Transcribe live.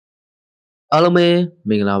အားလုံးပဲ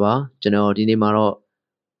မင်္ဂလာပါကျွန်တော်ဒီနေ့မှာတော့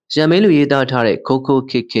ရန်မင်းလူရေးသားထားတဲ့ခိုးခိုး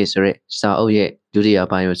ခစ်ခစ်ဆိုတဲ့စာအုပ်ရဲ့ဒုတိယ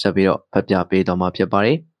ပိုင်းကိုဆက်ပြီးတော့ဖတ်ပြပေးတော့မှာဖြစ်ပါတ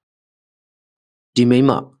ယ်ဒီမိမ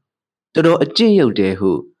တော်တော်အကျင့်ရုပ်တယ်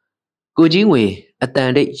ဟုကိုကြီးငွေအတ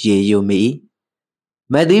န်တိတ်ရေယုံမိ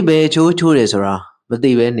မသိပဲချိုးတယ်ဆိုတာမ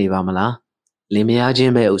သိပဲနေပါမလားလင်မယားချ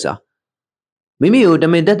င်းပဲဥစ္စာမိမိကိုတ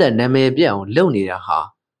မင်တက်တက်နာမည်ပြအောင်လုပ်နေတာဟာ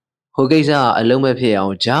ဟိုကိစ္စအလုံးမဖြစ်အော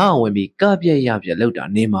င်ဂျားအောင်ဝင်ပြီးကပြက်ရပြက်လောက်တာ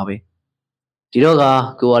နေမှာပဲဒီတော့က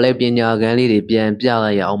ကိုကလည်းပညာကန်းလေးတွေပြန်ပြ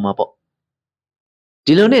လိုက်ရအောင်မှာပေါ့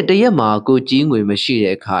ဒီလိုနဲ့တရက်မှာကိုကြီးငွေမရှိ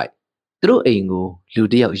တဲ့အခါသူတို့အိမ်ကိုလူ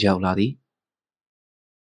တစ်ယောက်ရောက်လာသည်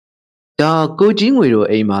ဒါကိုကြီးငွေတို့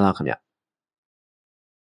အိမ်မှာလားခင်ဗျ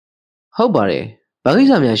ဟုတ်ပါတယ်ဘာကိစ္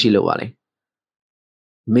စများရှိလို့ပါလဲ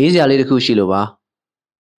မေးစရာလေးတစ်ခုရှိလို့ပါ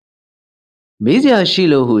မေးစရာရှိ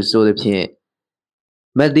လို့ဟုဆိုသည်ဖြင့်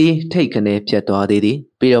မတ်သည်ထိတ်ခနဲဖြတ်သွားသေးသည်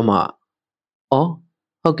ပြီးတော့မှအော်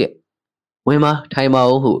ဟုတ်ကဲ့ဝင်ပါထိုင်ပါ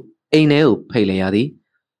ဦးဟုအိမ်ထဲကိုဖိတ်လိုက်ရသည်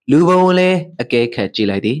လူပုံကိုလည်းအကဲခတ်ကြည့်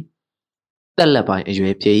လိုက်သည်တက်လက်ပိုင်းအရွ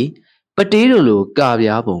ယ်ဖြစ်ပတေးတို့လိုက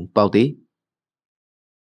ပြားပုံပေါက်သည်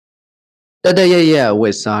တတရရဝ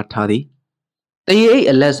က်စားထားသည်တရေအိတ်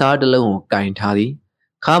အလက်စားတစ်လုံးကိုကင်ထားသည်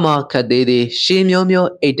ခါမှခတ်သေးသည်ရှင်းမျောမျော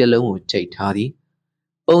အိတ်တစ်လုံးကိုချိန်ထားသည်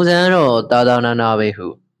ပုံစံတော့တာတာနာနာပဲဟု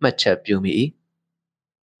မှတ်ချက်ပြုမိ၏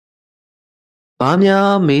ဘာများ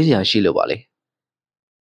မေးစရာရှိလို့ပါလဲ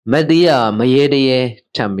မတ်တီးကမရေတရေ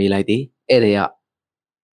ထပ်မေးလိုက်သည်ဧည့်သည်က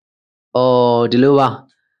အော်ဒီလိုပါ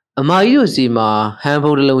အမကြီးတို့စီမှာဟန်ဖု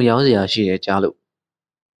န်းတစ်လုံးရောင်းစရာရှိတယ်ကြားလို့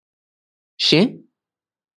ရှင်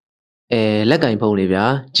လက်ကင်ဖုန်းလေးဗျာ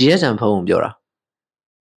GSM ဖုန်းကိုပြောတာ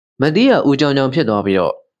မတီးကဦးကြောင်ကြောင်ဖြစ်သွားပြီး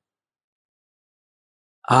တော့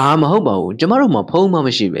မဟုတ်ပါဘူးကျမတို့မှာဖုန်းမှမ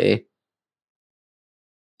ရှိပဲ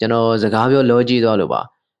ကျွန်တော်စကားပြောလောကြီးသွားလို့ပါ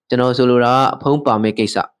ကျွန်တော်ဆိုလိုတာကဖုန်းပါမစ်ကိ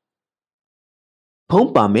စ္စဖု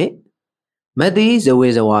န်းပါမစ်မတီးဇဝေ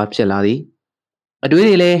ဇဝါဖြစ်လာသည်အတွေး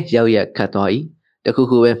တွေလည်းရောက်ရက်ခတ်သွား၏တခု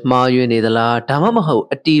ခုပဲမှားယွင်းနေသလားဒါမှမဟုတ်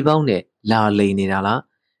အတီပေါင်းနဲ့လာလိန်နေတာလား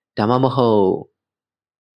ဒါမှမဟုတ်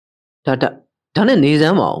ဒါနဲ့နေစ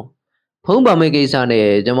မ်းမအောင်ဖုန်းပါမစ်ကိစ္စနဲ့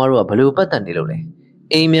ကျမတို့ကဘလို့ပတ်သက်နေလို့လဲ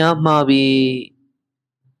အိမ်များမှားပြီး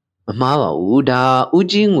မမှားပါဘူးဒါဦး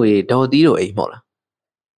ကြီးငွေဒေါ်သီးတို့အိမ်မဟုတ်လား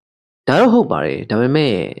ဒါတော့ဟုတ်ပါတယ်ဒါပေ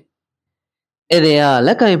မဲ့ဧည့်သည်ကလ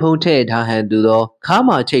က်ကင်ဖုန်းထည့်ထားဟန်တူသောခါ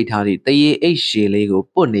မှချိတ်ထားသည့်တရေအိတ်ရှည်လေးကို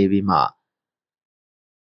ပုတ်နေပြီးမှ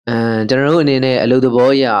ကျွန်တော်တို့အနေနဲ့အလုပ်သဘော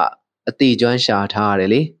အရအတိကျွမ်းရှာထားရတ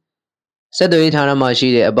ယ်လေဆက်သွယ်ရေးဌာနမှာရှိ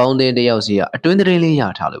တဲ့အပေါင်းအသင်းတယောက်စီကအတွင်းသတင်းလေးရ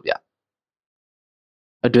ထားလို့ဗျ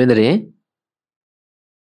အတွင်းသတင်း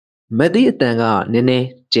မသိအတန်ကနည်းနည်း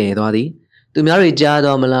ကျဲသွားသည်သူများတွေကြား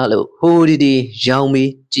သွားမလားလို့ဟိုဒီရောင်း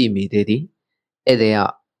ပြီးကြည့်မိသေးသည်ဧည့်သည်က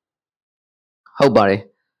ဟုတ်ပါတယ်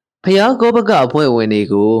ဖျားကောဘကအဖွဲ့ဝင်တွေ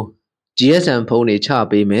ကို GSM ဖုန်းတွေချ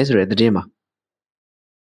ပေးမယ်ဆိုတဲ့သတင်းပါ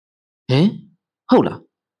ဟုတ်လား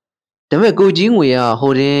ဒါပေမဲ့ကိုကြီးငွေက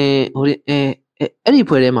ဟိုတင်အဲ့ဒီ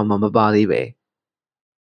ဖွဲ့ထဲမှာမပါသေးပဲ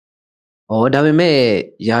ဒါပေမဲ့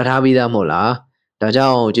ယာထားပြီးသားမဟုတ်လားဒါကြော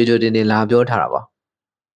င့်ကြိုကြိုတင်တင်လာပြောထားတာပါ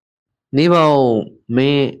နေပေါင်းမ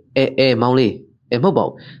င်းမောင်လေးမဟုတ်ပါ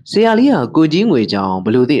ဘူးဆရာလေးကကိုကြီးငွေကြောင်ဘ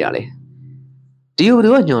လို့သိတာလဲဒီဘယ်သူ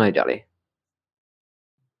ကညွှန်လိုက်ကြလဲ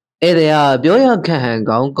ဧည့်သည်ကပြောရခန့်ဟန်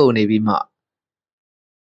ကောင်းကုန်နေပြီးမှ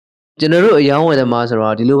ကျွန်တော်တို့အယောင်းဝယ်သမားဆို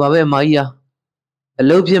တော့ဒီလိုပါပဲအမကြီးဟာအ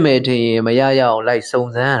လုပ်ဖြစ်မဲ့ထင်ရင်မရရအောင်လိုက်စုံ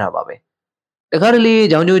စမ်းရတာပါပဲတခါတလေ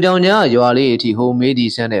ကြောင်ကြိုကြောင်ကြားရွာလေးအထိဟိုမေးဒီ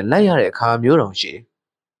ဆန်းနဲ့လိုက်ရတဲ့အခါမျိုးတောင်ရှိ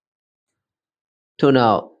ထို့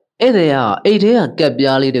နောက်ဧည့်သည်ကအိတ်ထဲကကက်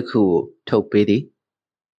ပြားလေးတစ်ခုကိုထုတ်ပေးသည်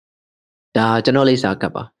ဒါကျွန်တော်လိပ်စာက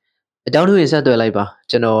ပ်ပါအကြောင်းတို့ရင်ဆက်သွယ်လိုက်ပါ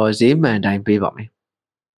ကျွန်တော်ဈေးမှန်တိုင်းပေးပါမယ်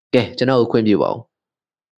ကဲကျွန်တော်ကိုခွင့်ပြုပါဦး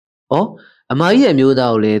အမကြီးရဲ့မျိုး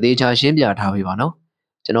သားကိုလည်းသေချာရှင်းပြထားပေးပါနော်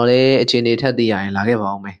ကျွန်တော်လည်းအချိန်နေထက်သိရရင်လာခဲ့ပါ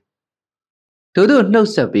အောင်မယ်ထို့သူနှုတ်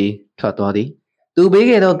ဆက်ပြီးထွက်သွားသည်သူပေး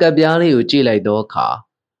ခဲ့သောကပ်ပြားလေးကိုကြည့်လိုက်သောအခါ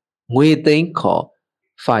ငွေသိန်းခေါ်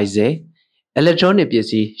ဖိုင်ဇယ်အီလက်ထရောနစ်ပစ္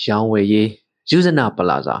စည်းရောင်းဝယ်ရေးယူဇနာပ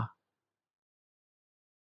လာဇာ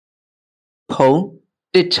ဖုန်း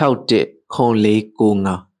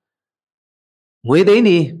1610495ငွေသိန်းသ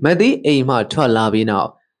ည်မသိအိမ်မှထွက်လာပြီးနောက်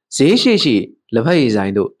ဈေးရှိလက်ဖက်ရည်ဆို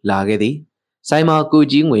င်သို့လာခဲ့သည်ဆိုင်မှာကို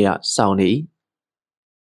ကြီးငွေကစောင့်နေ၏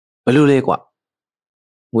ဘလို့လဲကွ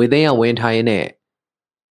ငွေသိန်းကဝင်ထားရင်းနဲ့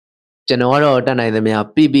ကျွန်တော်ကတော့တတ်နိုင်သမျှ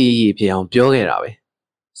ပြပြဖြစ်အောင်ပြောခဲ့တာပဲ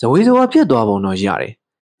ဇဝေဇဝါဖြစ်သွားပုံတော့ရတယ်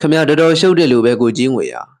ခမရတော်တော်ရှုပ်တယ်လို့ပဲကိုကြီးငွေ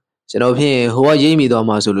ရကျွန်တော်ဖြင့်ဟိုကရိမ့်မိသွား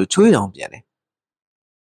မှဆိုလို့ချွေးတောင်ပြန်တယ်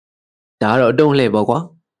ဒါကတော့အတုံးလှည့်ပေါ့ကွာ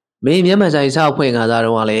မင်းမျက်မှန်ဆိုင်စဖွင့်ခါစား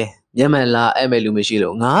တော့ကလည်းမျက်မှန်လာအဲ့မဲ့လူမရှိ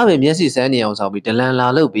လို့ငါကပဲမျက်စိစမ်းနေအောင်ဆောင်ပြီးဒလန်လာ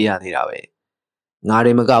လုပ်ပေးရသေးတာပဲငါ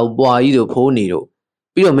တွေမကောက်ပွားကြီးတို့ဖိုးနေတို့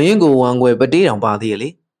ပြီးတော့မင်းကိုဝမ်းခွဲပတေးတောင်ပါသေးရလေ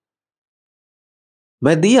မ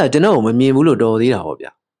က်သီးကကျွန်တော်ကိုမမြင်ဘူးလို့တော်သေးတာဟော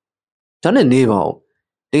ဗျာဒါနဲ့နေပါဦး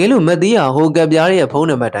တကယ်လို့မက်သီးကဟိုကပ်ပြားရဲ့ဖုန်း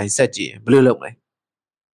နံပါတ်တိုင်းဆက်ကြည့်ဘယ်လိုလုပ်မလဲ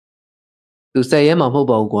သူဆက်ရဲမှာမဟုတ်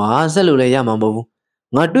ပါဘူးကွာဆက်လို့လည်းရမှာမဟုတ်ဘူး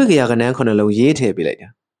ငါတွေ့ကြရကနန်း9လုံးရေးထည့်ပေးလိုက်တာ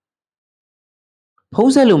ဖု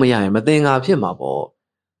န်းဆက်လို့မရရင်မတင်ငါဖြစ်မှာပေါ့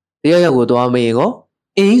တယောက်ယောက်ကိုသွားမေးရင်ကော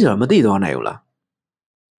အင်းဆိုတာမသိသွားနိုင်ဘူးလား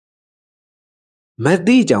မ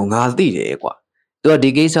သိကြောင်ငါသိတယ်ကွာသူကဒီ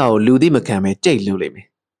ကိစ္စကိုလူသိမခံပဲကြိတ်လို့လိမ့်မယ်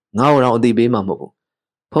ငါ့ကိုတော့အသိပေးမှာမဟုတ်ဘူး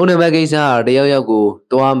ဖုန်းနံပါတ်ကိစ္စကတယောက်ယောက်ကို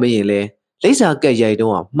သွားမေးရင်လဲလိပ်စာကက်ရိုက်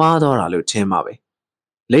တော့မှားသွားတာလို့ထင်ပါပဲ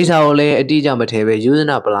လိပ်စာကိုလည်းအတိအကျမထည့်ပဲယူဇ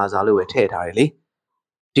နာပလာဇာလို့ပဲထည့်ထားတယ်လေ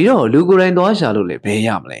ဒီတော့လူကိုယ်တိုင်သွားရှာလို့လည်းဘယ်ရ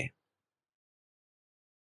မလဲ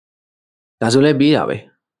ဒါဆိုလည်းပြီးတာပဲ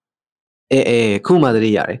ခုမှသ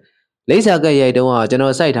တိရတယ်လိပ်စာကက်ရိုက်တော့ကျွန်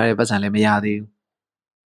တော်စိုက်ထားတဲ့ပတ်စံလည်းမရသေးဘူး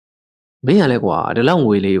မင်းရလဲကွာဒီလောက်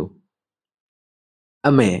ငွေလေးကို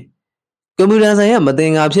အမေကွန်ပျူတာဆိုင်ကမတ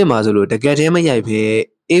င်ငါဖြစ်မှာဆိုလို့တကယ်တည်းမရိုက်ဖဲ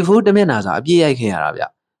A4 တမျက်နှာစာအပြည့်ရိုက်ခဲ့ရတာဗျ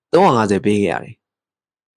350ပေးခဲ့ရတယ်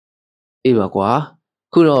အေးပါကွာ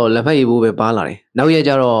ခုတော့လက်ဖက်ရည်ဖို့ပဲပါလာတယ်နောက်ရက်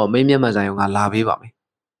ကျတော့မင်းမျက်မှန်ဆိုင်ကလာပေးပါမယ်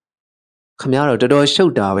ခမရတော့တော်တော်ရှု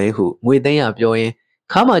ပ်တာပဲဟုငွေသိန်းရပြောရင်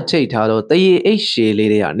ခါမှချိတ်ထားတော့တရေအိတ်ရှည်လေး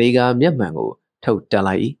တွေကနေကမျက်မှန်ကိုထုတ်တက်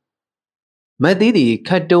လိုက်၏မက်သီးသည်ခ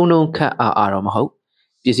တ်တုံးတုံးခတ်အားတော့မဟုတ်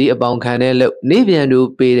ပစ္စည်းအပေါင်ခံတဲ့လို့နေပြန်သူ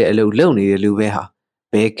ပေးတဲ့အလုပ်လုပ်နေတဲ့လူပဲဟာ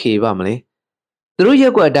ဘယ်ခေပါမလဲသူတို့ရ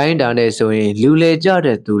က်ွက်အတိုင်းတာနဲ့ဆိုရင်လူလေကြ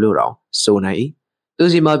တဲ့သူလို့တော့ဆိုနိုင်၏သူ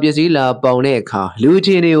စီမှာပစ္စည်းလာပေါင်တဲ့အခါလူချ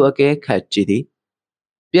င်းတွေကိုအကဲခတ်ကြည့်သည်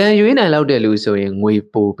ပြန်ရွေးနိုင်လောက်တဲ့လူဆိုရင်ငွေ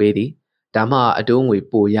ပိုပေးသည်ဒါမှအတိုးငွေ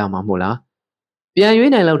ပိုရမှာမို့လားပြန်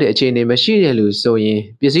ရွေးနိုင်လောက်တဲ့အခြေအနေမရှိတဲ့လူဆိုရင်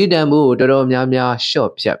ပစ္စည်းတန်ဖိုးကိုတော်တော်များများရှော့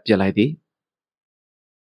ဖြတ်ပြလိုက်သည်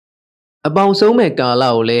အပေါင်ဆုံးမဲ့ကာလ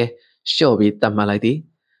ကိုလည်းရှော့ပြီးတတ်မှတ်လိုက်သည်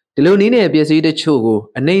ဒီလိုနည်းနဲ့ပစ္စည်းတချို့ကို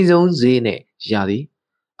အနှိမ့်ဆုံးဈေးနဲ့ရသည်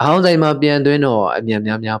အဟောင်းဆိုင်မှာပြန်သွင်းတော့အမြန်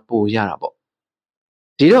များပိုရတာပေါ့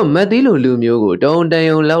ဒီတော့မက်သီးလိုလူမျိုးကိုတုံတန်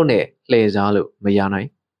ယုံလောက်နဲ့လှည့်စားလို့မရနိုင်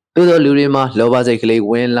သို့သောလူတွေမှာလောဘစိတ်ကလေး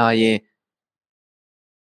ဝင်လာရင်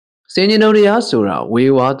စင်ကျင်တော်တရားဆိုတာဝေ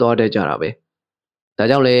ဝါးသွားတတ်ကြတာပဲဒါ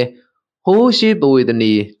ကြောင့်လေဟိုးရှိပဝေသ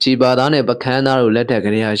နီခြီပါသားနဲ့ပကန်းသားတို့လက်ထက်က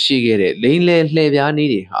လေးဟာရှိခဲ့တဲ့လိမ့်လဲလှည့်ပြားန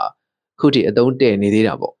ည်းတွေဟာခုထိအသုံးတည့်နေသေး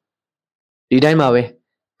တာပေါ့ဒီတိုင်းပါပဲ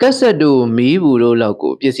ကက်ဆက်တို့မီးဘူးတို့လောက်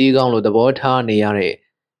ကိုပစ္စည်းကောင်းလို့သဘောထားနေရတဲ့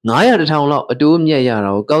900 1000လောက်အတိုးမြတ်ရ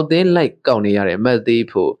တာကိုကောက်သိန်းလိုက်ကောက်နေရတဲ့မက်သီး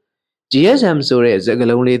ဖို့ GSM ဆိုတဲ့စက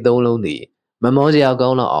လုံးလေး3လုံးသည်မမောစရာကော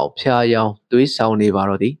င်းတော့အောင်ဖျားယောင်းသွေးဆောင်နေပါ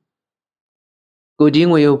တော့သည်ကိုကြီး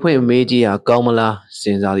ငွေကိုဖွင့်မေးကြည့်ရကောင်းမလားစ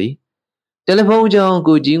ဉ်းစားသည်တယ်လီဖုန်းကြောင့်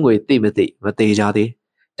ကိုကြီးငွေသိမသိမသေးကြသေး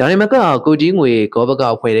ဒါနဲ့မကကိုကြီးငွေကောဘက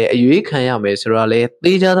ဖွဲ့တဲ့အရွေးခံရမယ်ဆိုတာလဲ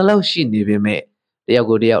သေချာတဲ့လောက်ရှိနေပေမဲ့တယောက်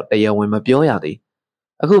ကိုတယောက်တရားဝင်မပြောရသေး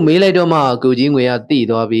အခုမေးလိုက်တော့မှကိုကြီးငွေကတိ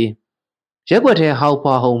သွားပြီးရက်ွက်ထဲဟောက်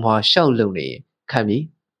ဖွာဟုံဖွာရှောက်လုံနေခံပြီ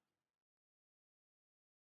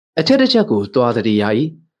အချက်တစ်ချက်ကိုသွားတတိယ၏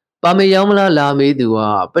ပါမေရောင်းမလားလာမေးသူက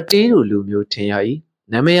ပတေးလိုလူမျိုးထင်ရ၏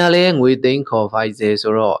နာမည်ကလည်းငွေသိန်းခေါ်ဖိုက်စေ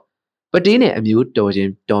ဆိုတော့ပတေးနဲ့အမျိုးတော်ချ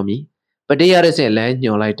င်းတော်မီပတေးရတဲ့ဆင့်လမ်း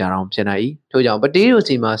ညွှန်လိုက်တာတော့ဖြစ်နိုင်၏ထို့ကြောင့်ပတေးတို့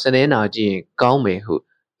စီမှာစနေနာကြည့်ရင်ကောင်းမယ်ဟု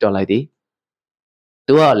တော်လိုက်သည်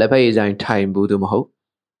သူကလက်ဖက်ရည်ဆိုင်ထိုင်ဘူးသူမဟုတ်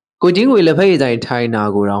ကိုကြီးငွေလက်ဖက်ရည်ဆိုင်ထိုင်နာ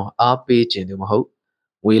ကိုတော့အားပေးခြင်းသူမဟုတ်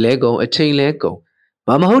ငွေလဲကုန်အချိန်လဲကုန်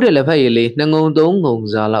ဘာမဟုတ်တဲ့လက်ဖက်ရည်လေး2ငုံ3ငုံ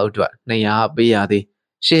စားလောက်အတွက်200ပေးရသည်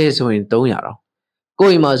ရှယ်ဆိုရင်300တောင်ကို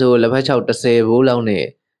ယ်အိမ်မှာဆိုလက်ဖက်6 10ဘိုးလောက်နဲ့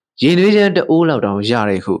ရင်သွေးချမ်းတအိုးလောက်တောင်ရ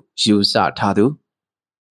တယ်ဟုယူဆထားသူ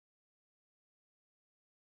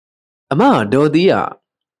အမဒေါ်သီးက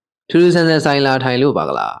ထူးထူးဆန်းဆန်းဆိုင်လာထိုင်လို့ပါ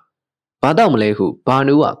ကလားဘာတော့မလဲဟုဘာ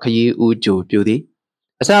နူးကခရီးဦးကြိုပြူသည်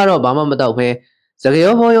အစတော့ဘာမှမတော့ဖဲစက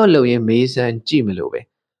ရောဟောရောလှုပ်ရင်းမေးစမ်းကြည့်မလို့ပဲ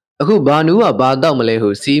အခုဘာနူးကဘာတော့မလဲဟု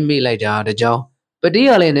စီးမိလိုက်တာတကြောင်ပတိက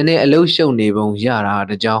လည်းနည်းနည်းအလုရှုံနေပုံရတာ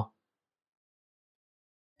တကြောင်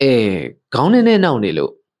ခေါင်းနဲ့နောက်နေ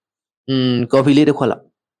လို့ကော်ဖီလေးတစ်ခွက်လောက်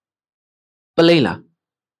ပလိမ့်လား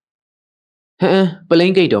ပလိ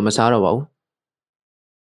မ့်ကိတ်တော့မစားတော့ပါဘူး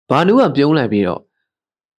ဘာနူးကပြုံးလိုက်ပြီးတော့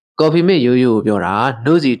ကော်ဖီမစ်ရိုးရိုးပြောတာ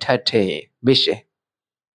နှုတ်စီထက်ထည့်မစ်ရှယ်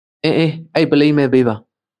အဲ့ပလိမ့်မဲ့ပေးပါ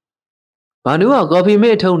ဘာနူးကကော်ဖီမ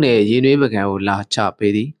စ်ထုတ်နဲ့ရေနွေးပကံကိုလာချ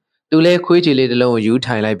ပေးသည်သူလဲခွေးချီလေးတစ်လုံးကိုယူ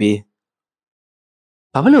ထိုင်လိုက်ပြီး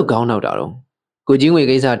ဘာဖြစ်လို့ခေါင်းနောက်တာတော့ကိုကြီးငွေ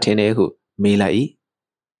ကိစ္စထင်တယ်ဟုမေးလိုက်၏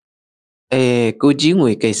ကိုကြီး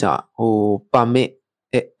ငွေကိစ္စပါမစ်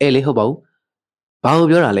လေးဟုတ်ပါဘူးဘာလို့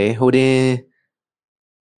ပြောတာလဲဟိုတင်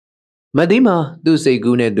မသိမှသူ့စိတ်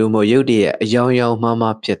ကူးနဲ့သူ့မို့ရုတ်တရက်အယောင်ယောင်မှား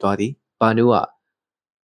မှားဖြစ်သွားသည်ဘာနူးက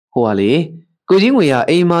ဟိုကလေကိုကြီးငွေက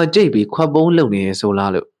အိမ်မှာကြိတ်ပြီးခွက်ပုံးလုံနေဆို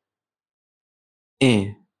လားလို့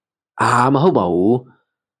မဟုတ်ပါဘူး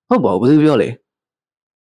ဟုတ်ပါဘူးဘယ်သူပြောလဲ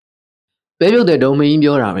ပဲပြုတ်တဲ့ဒုံမင်း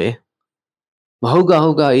ပြောတာပဲမဟုတ်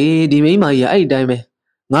ကဒီမိန်းမကြီးကအဲ့ဒီတိုင်းပဲ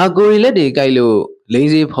ငါကိုရီလက်တွေကြိုက်လို့လိမ့်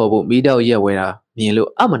စေးဖော်ဖို့မိတော့ရက်ဝဲတာမြင်လို့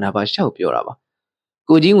အမနာပါရှောက်ပြောတာပါ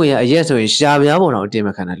ကိုကြီးငွေကအရက်ဆိုရင်ရှာပြားပေါ်တော့အတင်မ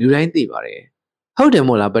ခံတာလူတိုင်းသိပါတယ်ဟုတ်တယ်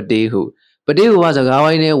မို့လားပတေးဟုပတေးကစကား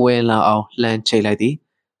ဝိုင်းနဲ့ဝင်လာအောင်လှမ်းချိတ်လိုက်သည်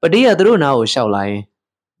ပတေးကသူတို့နားကိုရှောက်လာရင်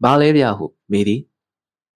ဘာလဲဗျဟုမေးသည်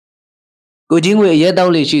ကိုကြီးငွေအရက်တော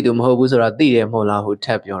က်လေးရှိသူမဟုတ်ဘူးဆိုတာသိတယ်မို့လားဟုထ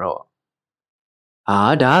ပ်ပြောတော့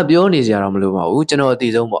ဒါပြောနေကြတော့မလို့ပါဘူးကျွန်တော်အသိ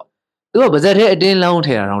ဆုံးပေါ့သူကပါဇက်ထဲအတင်းလောင်း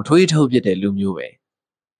ထဲတာတော့ထွေးထုတ်ပြတဲ့လူမျိုးပဲ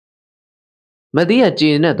မသိကကျ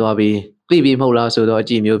င်နဲ့သွားပြီးသိပြီးမဟုတ်လားဆိုတော့အ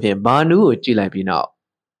ကြည့်မျိုးဖြင့်ဘာနူးကိုကြည့်လိုက်ပြီးနောက်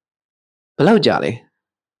ဘယ်လောက်ကြာလဲ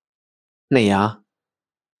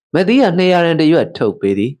200မသိက200ရန်တရွက်ထုတ်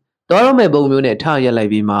ပေးသည်တော်ရမဲ့ပုံမျိုးနဲ့ထရက်လို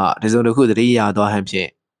က်ပြီးမှတစုံတစ်ခုသတိရသွားဟန်ဖြင့်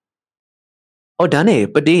ဒါနဲ့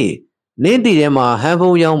ပတေးနင်းတီထဲမှာဟန်ဖု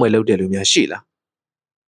န်းရောင်းဝယ်လုပ်တယ်လို့များရှိလား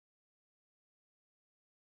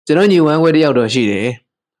ကျွန်တော်ညီဝမ်းခွဲတယောက်တော့ရှိတယ်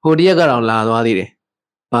ဟိုတရက်ကတော့လာသွားသေးတယ်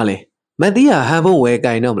ဘာလဲမသိကဟန်ဖုန်းဝယ်က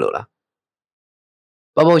င်တော့မလို့လား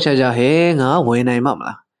ပေါပေါရှာရှာဟဲငါဝယ်နိုင်မှာမ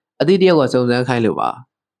လားအတိတယောက်ကစုံစမ်းခိုင်းလို့ပါ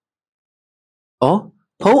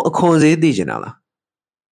ဖုန်းအခွန်ဈေးသိချင်တာလား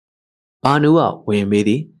ဘာနူးကဝင်မေးသ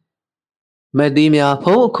ည်မသိများ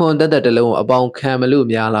ဖုန်းအခွန်တက်တလုံးကိုအပေါင်ခံမလို့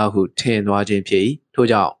များလားဟုထင်သွားခြင်းဖြစ်၏ထို့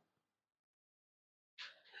ကြောင့်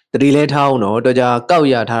တတိလဲထားအောင်တော့တော်ကြာကောက်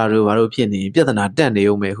ရထားတာတို့ဘာလို့ဖြစ်နေပြဿနာတက်နေ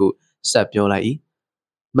အောင်မယ်ဟုဆက်ပြောလိုက်၏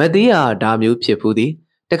မသိကဒါမျိုးဖြစ်ဖူးသည်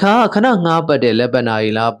တခါခဏငှားပတ်တဲ့လက်ပတ်နာရီ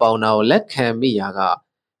လားပေါင်နာကိုလက်ခံမိရာက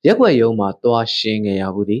ရက်ွက်ယုံမှာသွားရှင်းခဲ့ရ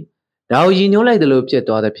ဘူးသည်ဒါကိုရင်ညွှန်းလိုက်သလိုဖြစ်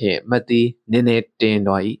သွားသဖြင့်မသိနည်းနည်းတင်း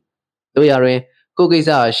သွား၏တို့ရတွင်ကိုကိစ္စ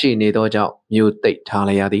ရှိနေသောကြောင့်မျိုးသိပ်ထား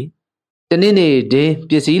လိုက်ရသည်တနေ့နေ့ဒင်း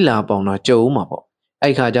ပစ္စည်းလာပေါင်တော့ကြုံဦးမှာပေါ့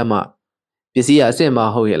အဲ့ခါကျမှပစ္စည်းကအစ်စ်မ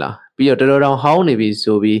ဟုတ်ရဲ့လားပြီးတော့တော်တော်ဟောင်းနေပြီ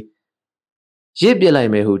ဆိုပြီးရစ်ပြစ်လို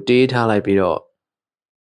က်မယ်ဟုတေးထားလိုက်ပြီးတော့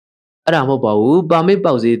အဲ့ဒါမဟုတ်ပါဘူးပါမစ်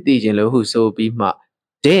ပေါက်စီသိကျင်လို့ဟုဆိုပြီးမှ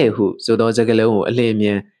တဲ့ဟုဆိုသောစကားလုံးကိုအလင်းမြ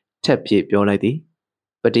န်ထပ်ဖြည့်ပြောလိုက်သည်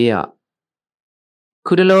ပတေးက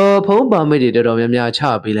ခုတလောဖုံးပါမစ်တွေတော်တော်များများချ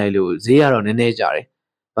ပေးလိုက်လို့ဈေးကတော့နည်းနည်းကြတယ်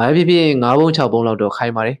ဘာဖြစ်ဖြစ်9ဘုံ6ဘုံလောက်တော့ခို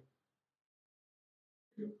င်းပါတယ်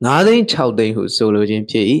9သိန်း6သိန်းဟုဆိုလိုခြင်း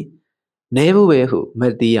ဖြစ်၏နဲဘူးပဲဟုမ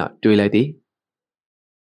သိရတွေးလိုက်သည်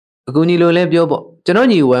အကူညီလိုလဲပြောပေါ့ကျွန်တော်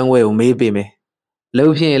ညီဝမ်းဝဲကိုမေးပေးမယ်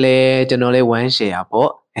လို့ဖြစ်ရင်လဲကျွန်တော်လဲဝမ်းရှယ်ရ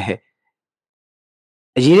ပေါ့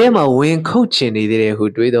အရေးထဲမှာဝင်ခုတ်ချင်နေသေးတယ်ဟု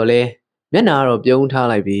တွေးတော့လဲမျက်နှာကတော့ပြုံးထား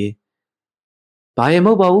လိုက်ပြီးဘာရင်မ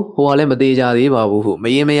ဟုတ်ပါဘူးဟိုကလည်းမသေးကြသေးပါဘူးဟုမ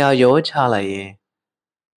ရင်မရရောချလိုက်ရင်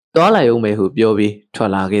သွားလိုက်အောင်မယ်ဟုပြောပြီးထွ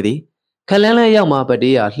က်လာခဲ့သည်ခလန်းလဲရောက်မှပ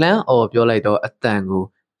တေးကလှမ်းအော်ပြောလိုက်တော့အတန်ကို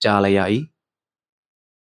ကြားလိုက်ရ၏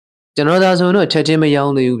ကျွန်တော်သာဆိုတော့ချက်ချင်းမရော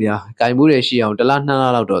သေးဘူးဗျာ။ကင်မှုတွေရှိအောင်1လ2လ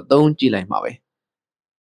လောက်တော့သုံးကြည့်လိုက်မှာပဲ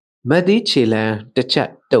။မက်သီးခြေလန်းတစ်ချက်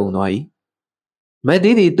တုံသွား၏။မက်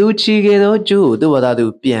သီးသည်သူချီခဲ့သောကျိုးကိုသူ့ဘာသာသူ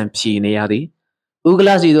ပြန်ဖြီနေရသည်။ဦးကလ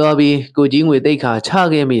စီသွားပြီးကိုကြီးငွေတိတ်ခါချ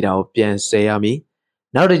ခဲ့မိတာကိုပြန်ဆယ်ရမည်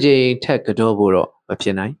။နောက်တစ်ကြိမ်ထက်ကတော့ဖို့တော့မဖြ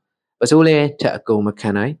စ်နိုင်။ပစိုးလဲထက်အကုန်မခံ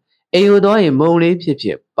နိုင်။အိမ်ကိုသွားရင်မုံလေးဖြစ်ဖြ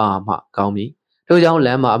စ်ပါမှကောင်းမည်။ထို့ကြောင့်လ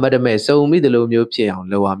မ်းမှာအမတ်တမဲ့စုံမိသလိုမျိုးဖြစ်အောင်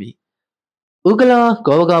လုပ်ရမည်။ဥကလာ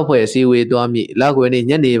ဂောဘကဖွဲ့စီဝေသွားမိလောက်ွယ်နေ့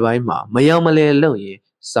ညနေပိုင်းမှာမယောင်မလဲလုံရင်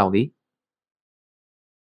စောင့်သည်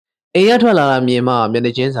အိမ်ရထွက်လာမြင်မှမျက်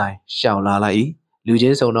နှာချင်းဆိုင်ရှောင်လာလိုက်၏လူချ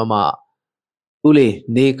င်းစုံတော့မှဦးလေး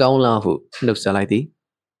နေကောင်းလားဟုနှုတ်ဆက်လိုက်သည်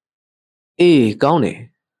အေးကောင်းတယ်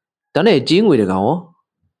ဒါနဲ့ကြီးငွေတကောင်ရော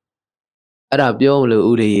အဲ့ဒါပြောမလို့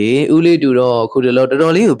ဦးလေးရေဦးလေးတူတော့ခုတလောတော်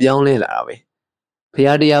တော်လေးကိုပြောင်းလဲလာတာပဲဖះ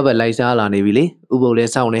တရားဘက်လိုက်စားလာနေပြီလေဥပုပ်လဲ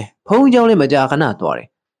စောင့်နေဖုံးကြောင်းလေးမကြာခဏသွားတ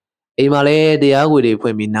ယ်အိမ်မှာလည်းတရားခွေတွေဖွ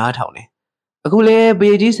င့်ပြီးနားထောင်တယ်အခုလဲပေ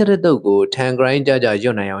ကြီးဆက်တဲ့တုပ်ကိုထန်ဂရိုင်းကြကြရွ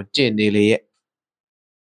တ်နိုင်အောင်ကျင့်နေလေရဲ့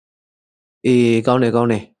အေးကောင်းတယ်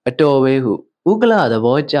အတော်ပဲဟုဥကလသ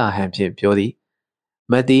ဘောကျဟန်ဖြင့်ပြောသည်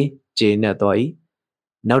မတ်သည်ကျေနပ်သွား၏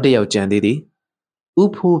နောက်တစ်ယောက်ကြံသေးသည်ဥ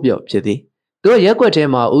ဖိုးပြော့ဖြစ်သည်သူရက်ွက်ထဲ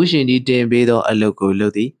မှာဥရှင်ကြီးတင်ပေးသောအလုပ်ကိုလု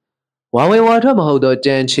ပ်သည်ဝါဝင်ဝါထွက်မဟုတ်သော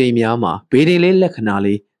ကြံချိန်များမှာဘေးတင်လေးလက္ခဏာ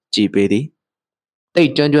လေးကြည်ပေးသည်တိ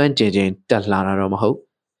တ်ကျွမ်းကျွမ်းကျင်ကျင်တက်လာတာတော့မဟုတ်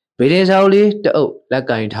ဗေဒင်စာအုပ်လေးတအုပ်လက်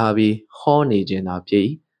ကင်ထားပြီးဟောနေခြင်းသာဖြစ်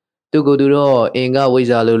၏သူကသူတော့အင်္ဂဝိဇ္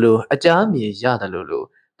ဇာလိုအကြမ်းမြင်ရတယ်လို့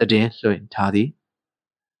တည်င်းလွှင့်ထားသည်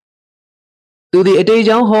သူဒီအတေး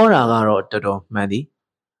ချောင်းဟောတာကတော့တော်တော်မှန်သည်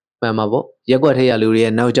မှန်ပါပေါ့ရက်ွက်ထဲရလူတွေ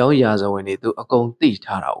ရဲ့နောက်ကျောင်းရာဇဝင်တွေသူအကုန်သိ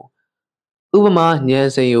ထားတာ။ဥပမာညံ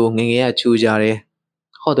စိန်ကိုငငယ်ကချူကြတယ်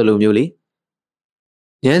ဟောတယ်လို့မျိုးလေ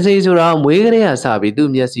ညံစိန်ဆိုတာမွေးကလေးကစပြီးသူ့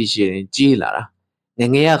မျက်စိရှိရင်ကြီးလာတာင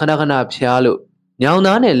ငယ်ကခဏခဏဖျားလို့ညောင်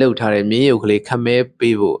သားနဲ့လှုပ်ထားတဲ့မြင်းရုပ်ကလေးခမဲ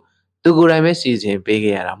ပေးဖို့သူကိုယ်တိုင်ပဲစီစဉ်ပေး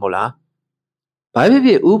ခဲ့ရတာမဟုတ်လားဘာဖြစ်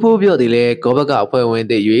ဖြစ်ဦးဖိုးပြော့သည်လဲဂောဘကအဖွဲ့ဝင်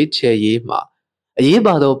တဲ့ရွေးချယ်ရေးမှာအရေး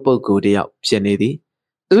ပါသောပုဂ္ဂိုလ်တယောက်ဖြစ်နေသည်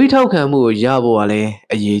သူ၏ထောက်ခံမှုကိုရဖို့ကလည်း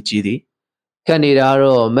အရေးကြီးသည် ခက်နေတာ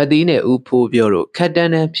တော့မသီးနဲ့ဦးဖိုးပြောတို့ခက်တ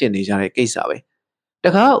န်းတန်းဖြစ်နေကြတဲ့ကိစ္စပဲတ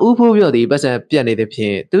ခါဦးဖိုးပြောသည်ပတ်စံပြတ်နေတဲ့ဖြ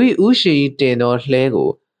င့်သူ၏ဦးရှိတင်သောလှဲကို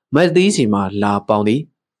မသီးစီမှလာပေါင်းသည်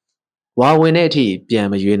ဝါဝင်တဲ့အထိပြန်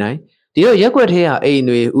မရွေးနိုင်ဒီတော့ရက်ွက်ထဲကအိမ်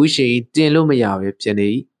တွေဦးရှိတင်လို့မရပဲဖြစ်နေ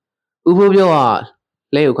ဦးဖိုးပြောက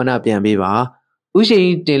လဲကိုခဏပြန်ပေးပါဦးရှိ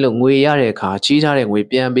တင်လို့ငွေရတဲ့အခါချီးထားတဲ့ငွေ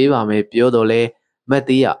ပြန်ပေးပါမယ်ပြောတော့လဲမ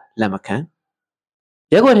သီးကလက်မခံ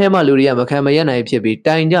ရက်ွက်ထဲမှာလူတွေကမခံမရနိုင်ဖြစ်ပြီး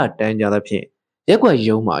တိုင်ကြတန်းကြသဖြင့်ရက်ွက်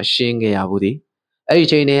ယုံမှရှင်းခဲ့ရဘူးသည်အဲ့ဒီ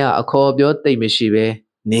ချိန်တည်းကအခေါ်ပြောတိတ်မရှိပဲ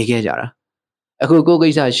နေခဲ့ကြတာအခုကိုကိ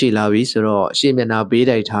စ္စရှိလာပြီဆိုတော့ရှေ့မျက်နှာပေး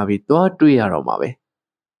တိုက်ထားပြီးသွားတွေ့ရတော့မှာပဲ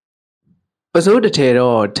ပစိုးတစ်ထည်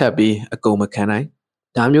တော့ထပ်ပြီးအကုန်မခံနိုင်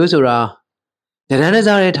ဒါမျိုးဆိုတာတရန်တ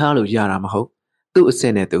စားရဲထားလို့ရတာမဟုတ်သူ့အစ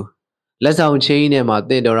င်နဲ့သူလက်ဆောင်ချင်းနဲ့မှ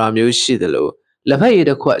တင့်တော်တာမျိုးရှိသလိုလက်ဖက်ရည်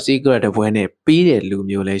တစ်ခွက်စီးကရက်တစ်ပွဲနဲ့ပြီးတဲ့လူ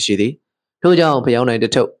မျိုးလည်းရှိသည်ထို့ကြောင့်ဖျောင်းနိုင်တ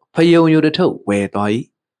စ်ထုပ်ဖယုံယူတစ်ထုပ်ဝယ်သွား၏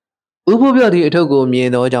ဦးဖို့ပြောသည့်အထုပ်ကိုမြင်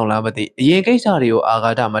သောကြောင့်လားမသိအရင်ကိစ္စတွေကိုအာဃာ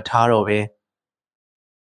တမထားတော့ပဲ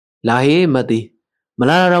လာဟေးမသိမ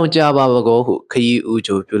လာတော့ကြာပါဘကောဟုခရီးဦး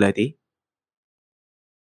ချိုပြလိုက်သည်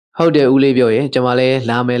ဟုတ်တယ်ဦးလေးပြောရဲ့ကျွန်မလည်း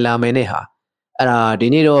လာမယ်နဲ့ဟာအဲ့ဒါဒီ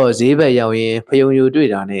နေ့တော့ဈေးဘက်ရောက်ရင်ဖယုံယူတွေ့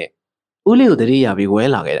တာနဲ့ဦးလေးကိုတတိယပြီးဝဲ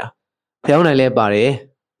လာခဲ့တာဖျောင်းနိုင်လဲပါတယ်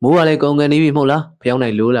မိုးကလည်းကုန်ကန်နေပြီမဟုတ်လားဖျောင်းနို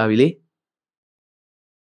င်လိုးလာပြီလေ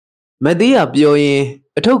မသီးကပြောရင်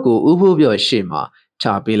အထုပ်ကိုဦးဖိုးပြောရှေ့မှာချ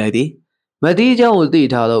ပေးလိုက်သည်မသီးเจ้าကိုသိ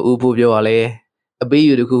ထားသောဦးဖိုးပြောကလည်းအပေး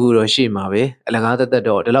ယူတစ်ခုခုတော့ရှေ့မှာပဲအလကားသက်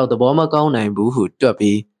တော့ဒီလောက်သဘောမကောင်းနိုင်ဘူးဟုတွက်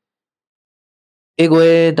ပြီးအေကွ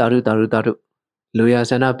ယ်တာရုလူရ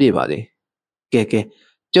ဆန္ဒပြည့်ပါစေကဲ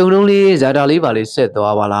ကျုံလုံးလေးဇာတာလေးပါလေးဆက်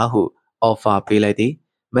သွားပါလားဟုအော်ဖာပေးလိုက်သည်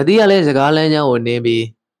မသီးကလည်းစကားလမ်းကြောင်းကိုနင်းပြီး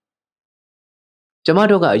ကျမ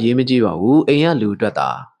တို့ကအရေးမကြီးပါဘူးအိမ်ကလူအတွက်သာ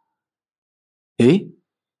ဟေး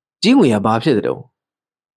ကြီးငွေကဘာဖြစ်တဲ့တုံး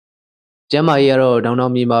ကျမကြီးကတော့တောင်း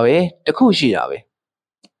မြင်ပါပဲတခုရှိတာပဲ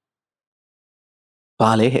ဘာ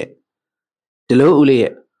လဲဟဲ့ဒီလိုဦးလေး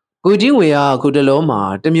ရဲ့ကိုကြီးငွေကခုတလုံးမှာ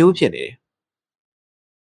တမျိုးဖြစ်နေတ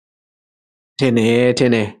ယ်ထ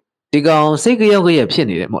င်တယ်ဒီကောင်စိတ်ကြောက်ကြက်ဖြစ်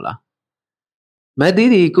နေတယ်မဟုတ်လားမသီး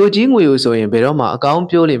ဒီကိုကြီးငွေကိုဆိုရင်ဘယ်တော့မှအကောင်း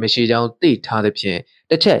ပြောလို့မရှိကြောင်းသိထားသဖြင့်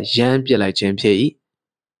တစ်ချက်ရမ်းပြစ်လိုက်ခြင်းဖြစ်၏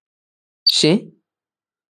ရှင်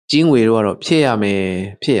ကြီးငွေတို့ကတော့ဖြစ်ရမယ်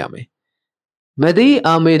မသီး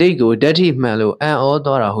အာမေဒိတ်ကိုဓာတ်ထိမှန်လို့အံ့ဩ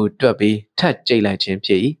သွားတာဟုတွက်ပြီးထပ်ကြိတ်လိုက်ခြင်းဖြ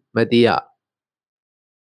စ်၏မသီးက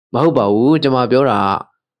မဟုတ်ပါဘူးကျွန်မပြောတာ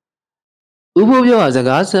ဦးဖိုးပြောကစ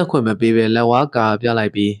ကားဆက်ခွင့်မပေးပဲလက်ဝါးကာပြလို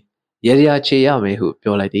က်ပြီးရေရချေရမယ်ဟု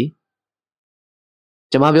ပြောလိုက်သည်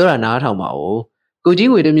ကျွန်မပြောတာနားထောင်ပါဦးကိုကြီး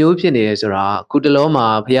ငွေတစ်မျိုးဖြစ်နေတယ်ဆိုတာခုတလုံးမှာ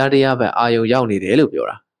ဖျားတရားပဲအာယုံရောက်နေတယ်လို့ပြော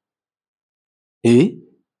တာဟေး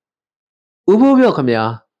ဦးဖိုးပြောခမညာ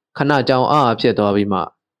ခဏကြောင်အားဖြစ်သွားပြီးမှ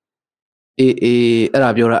အေးအဲ့ဒါ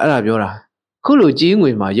ပြောတာခုလိုကြီး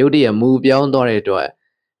ငွေမှာရုတ်တရက်မူပြောင်းသွားတဲ့အတွက်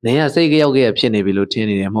နေရစိတ်ကြောက်ကြက်ဖြစ်နေပြီလို့ထင်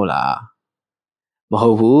နေတယ်မဟုတ်လားမဟု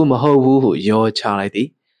တ်ဘူးဟုရောချလိုက်သည်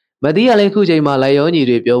မသီးကလည်းခုချိန်မှာလိုက်ရောညီ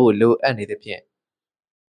တွေပြောဖို့လိုအပ်နေတဲ့ဖြင့်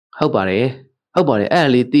ဟုတ်ပါတယ်အဲ့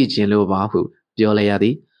လေးသိချင်လို့ပါဟုပြောလိုက်ရသ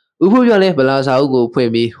ည်ဥဖို့ပြောလဲဗလာစာအုပ်ကိုဖွ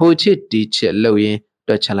င့်ပြီးဟိုချစ်ဒီချစ်လှုပ်ရင်း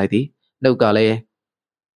တွက်ချလိုက်သည်နှုတ်ကလည်း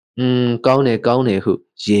ကောင်းတယ်ဟု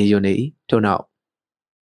ရေရွနေ၏ထို့နောက်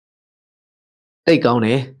တိတ်ကောင်းတ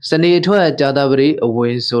ယ်စနေထွက်ကြာတာပရိအဝ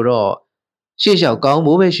င်ဆိုတော့ရှေ့လျှောက်ကောင်း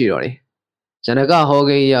ဖို့ပဲရှိတော့တယ်ဇနကဟော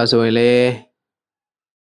ကိန်းရဆိုရင်လေ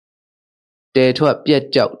တဲထွက်ပြက်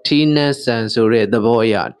ကြောက်ထီးနှန်းဆန်ဆိုတဲ့သဘောအ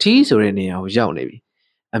ရထီးဆိုတဲ့နေရာကိုရောက်နေပြီ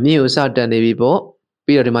အမြင့်ကိုစတက်နေပြီပေါ့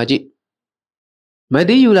ပြီးတော့ဒီမှာကြည့်မ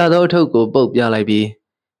သီးယူလာသောအထုပ်ကိုပုတ်ပြလိုက်ပြီး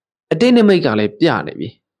အတင်းနမိတ်ကလည်းပြနေပြီ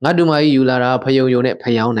ငါတူမကြီးယူလာတာဖယုံနဲ့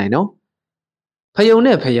ဖျောင်းနိုင်နော်ဖယုံ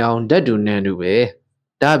နဲ့ဖျောင်းဓာတ်တူနန်းတူပဲ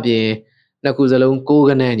ဒါအပြင်နှစ်ခုစလုံးကိုး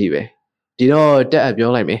ကနန်းကြီးပဲဒီတော့တက်အပ်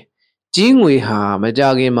ပြောလိုက်မယ်ကြီးငွေဟာမကြ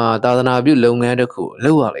ခင်မှာသာသနာပြုလုပ်ငန်းတစ်ခု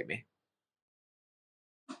လုပ်ရလိမ့်မယ်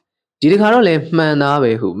ဒီတခါတော့လည်းမှန်သား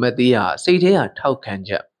ပဲဟုမသီးဟာစိတ်ထဲကထောက်ခံ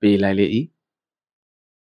ချက်ပေးလိုက်လေ၏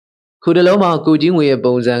ခုတလုံးမှာကိုကြီးငွေရဲ့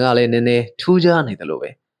ပုံစံကလည်းနည်းနည်းထူးခြားနေတယ်လို့ပဲ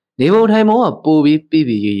နေပုံထိုင်ပုံကပိုပြီး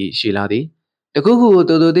ပြရှိလာသည်တခုခုကို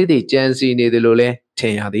တိုးသေးကြံစီနေတယ်လို့လည်းထ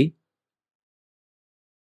င်ရသည်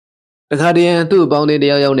တခါတည်းသူ့အပေါင်းအသင်းတ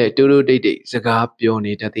ယောက်နဲ့တူတိတ်စကားပြော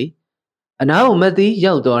နေတတ်သည်အနားကိုမသီး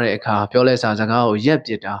ရောက်သွားတဲ့အခါပြောလဲစာစကားကိုရက်ပ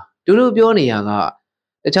စ်တာတူပြောနေရက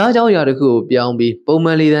တခြားเจ้าရာတစ်ခုကိုပြောင်းပြီးပုံမှ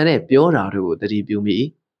န်လေတန်းနဲ့ပြောတာတို့ကိုသတိပြုမိ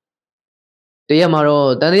တရက်မှာတော့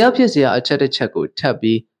တန်တရားဖြစ်เสียအချက်တစ်ချက်ကိုထပ်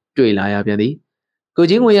ပြီးတွေ့လာရပြန်သည်ကို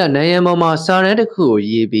ကြီးငွေရနန်းရံပေါ်မှာစာရန်တစ်ခုကို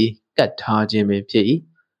ရေးပြီးကတ်ထားခြင်းပင်ဖြစ်၏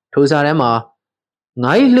ထိုစာရန်မှာ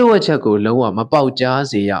ငါ၏လှုပ်ဝက်ချက်ကိုလုံးဝမပေါက်ကြား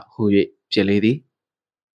စေရဟု၍ဖြစ်လေသည်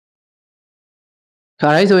ခါ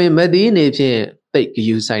တိုင်းဆိုရင်မသီးအနေဖြင့်ပိတ်ဂ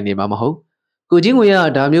ယူဆိုင်နေမှာမဟုတ် ကိုကြီးငွေရ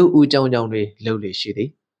ဒါမျိုးဦးကြောင်ကြောင်တွေလှုပ်လေရှိသည်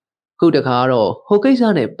ခုတခါတော့ဟိုကိစ္စ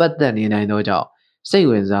နဲ့ပတ်သက်နေနိုင်သောကြောင့်စိတ်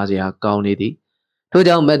ဝင်စားစရာကောင်းနေသည်ထို့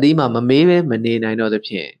ကြောင့်မက်သီးမှမမေးပဲမနေနိုင်တော့သ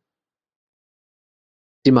ဖြင့်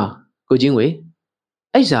ဒီမှာကိုကြီးငွေ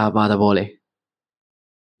အဲ့စာဘာသဘောလဲ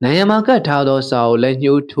နိုင်ရမှာကတ်ထားသောစာကိုလည်း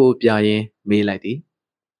ညှိုးထိုးပြရင်းမေးလိုက်သည်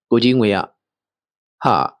ကိုကြီးငွေက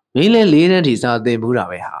ဟာမင်းလည်း၄နှစ်ထိစာသင်ဘူးတာ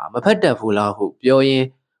ပဲဟာမဖတ်တတ်ဘူးလားဟုပြောရင်း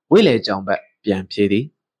ဝိလေကြောင်ဘက်ပြန်ဖြေသည်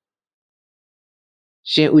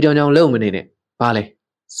ရှင်ဦးကြောင်ကြောင်လုံမနေနဲ့ဘာလဲ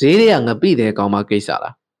ဈေးတွေကငပိတဲ့ကောင်မကိစ္စ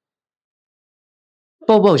လား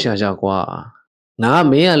ပေါ့ပေါ့ရှာရှာကွာငါ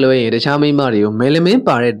မင်းကလွှဲရင်တခြားမိန်းမတွေကိုမဲလမင်း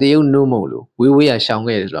ပါတဲ့တရုတ်နှုတ်မဟုတ်လို့ဝေးဝေးရရှောင်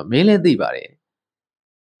ခဲ့တယ်ဆိုတော့မင်းလည်းသိပါတယ်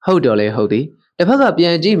ဟုတ်တော့လေဟုတ်သည်တစ်ဖက်ကပြ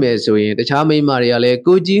န်ကြည့်မယ်ဆိုရင်တခြားမိန်းမတွေကလည်း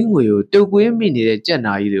ကိုကြီးငွေကိုတုတ်ကွေးမိနေတဲ့ကြက်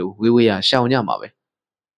နာကြီးတွေကိုဝေးဝေးရရှောင်ကြမှာပဲ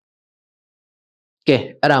ကဲ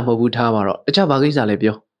အဲ့ဒါမဟုတ်ဘူးထားပါတော့တခြားဘာကိစ္စလဲ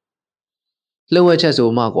ပြောလှုပ်ဝက်ချက်ဆို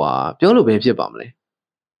မှကွာပြောလို့ပဲဖြစ်ပါမလဲ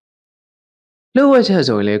လှုပ်ဝက်ချက်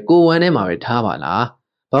ဆိုရင်လေကိုဝမ်းထဲမှာပဲထားပါလား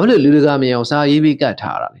ဘာဖြစ်လို့လူတကာမြင်အောင်စာရေးပြီးကတ်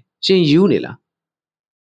ထားတာလဲရှင်ယူနေလား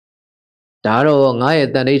ဒါတော့ငါရဲ့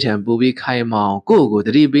တန်ဋိဌံပူပြီးခိုင်မအောင်ကိုယ့်ကိုယ်သ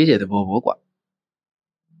တိပေးတဲ့သဘောပေါ့ကွာ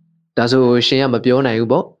ဒါဆိုရှင်ကမပြောနိုင်ဘူး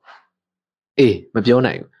ပေါ့အေးမပြော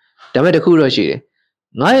နိုင်ဘူးဒါပေမဲ့တခုတော့ရှိတယ်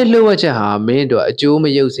ငါရဲ့လှုပ်ဝက်ချက်ဟာမင်းတို့အကျိုးမ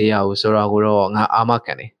ရုပ်စေရဘူးဆိုတော့ကိုတော့ငါအာမ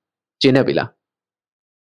ခံတယ်ကျင်းနေပြီလား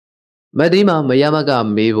မသိမှမရမက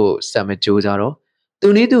မေးဖို့စက်မကြိုးစားတော့သူ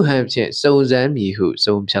နည်းသူဟန်ဖြင့်စုံစမ်းမည်ဟု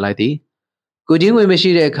ဆုံးဖြတ်လိုက်သည်ကိုကြီးငွေမရှိ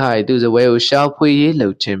တဲ့အခါသူစပွဲကိုရှာဖွေရေးလှု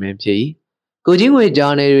ပ်ခြင်းပင်ဖြစ်၏ကိုကြီးငွေ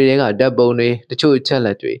ကြားနေတွေကဓာတ်ပုံတွေတချို့ချက်လ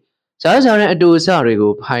က်တွေစားစားတဲ့အတူအဆတွေ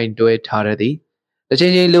ကိုဖိုင်တွဲထားရသည်တစ်ချိ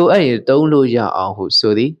န်ချိန်လိုအပ်ရင်သုံးလို့ရအောင်ဟု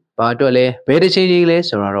ဆိုသည်ဘာအတွက်လဲဘယ်တစ်ချိန်ချိန်လဲ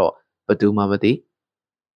ဆိုတော့ဘသူမှမသိ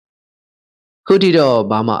ခုထိတော့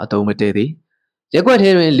ဘာမှအသုံးမတည့်သည်ရက်ွက်ထဲ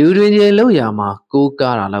တွင်လူတွင်ချင်းလောက်ရမှာကိုး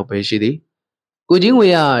ကားတာလောက်ပဲရှိသည်ကိုကြီးငွေ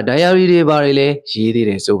ကဒိုင်ယာရီတွေဘာတွေလဲရေးသေး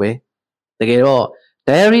တယ်ဆိုပဲတကယ်တော့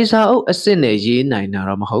ဒိုင်ယာရီစာအုပ်အစ်စ်နဲ့ရေးနိုင်တာ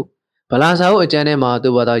တော့မဟုတ်ဗလာစာအုပ်အကျန်းထဲမှာ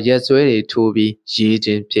သူ့ဘာသာရက်စွဲတွေထိုးပြီးရေးခြ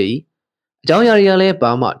င်းဖြစ်၏အကြောင်းအရာတွေကလည်း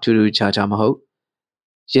ဘာမှထူးထူးခြားခြားမဟုတ်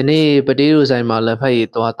ယနေ့ပတေးရိုဆိုင်မှာလက်ဖက်ရည်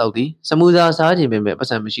သွားတောက်သည်စမူစာစားခြင်းပဲပတ်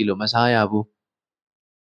စံမရှိလို့မစားရဘူး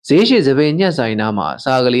ဈေးရှိစပင်ညက်ဆိုင်နားမှာ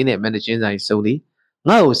စားကလေးနဲ့မန်နချင်းဆိုင်စုံသည်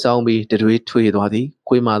ငါ့ကိုစောင်းပြီးတတွေးထွေသွားသည်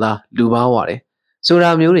ခွေးမာသာလူပါဝတယ်ဆိုတာ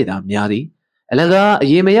မျိုးတွေသာများသည်အလကားအ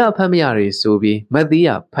ရေးမရအဖတ်မရတွေဆိုပြီးမက်သီးရ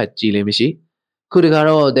ဖတ်ကြည့်လည်းမရှိခုတခါ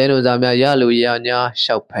တော့တဲနိုစာများရလို့ရညာ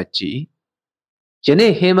ရှောက်ဖတ်ကြည့်ယ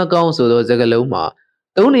နေ့ဟင်းမကောင်းဆိုသောစကားလုံးမှာ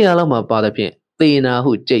၃နေရာလောက်မှပါသဖြင့်သေနာ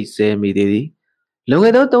ဟုကြိတ်ဆဲမိသေးသည်လွန်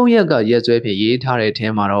ခဲ့သော၃ရက်ကရက်စွဲဖြင့်ရေးထားတဲ့အထဲ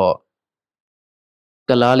မှာတော့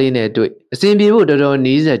ကလားလေးနဲ့တွေ့အစဉ်ပြေဖို့တော်တော်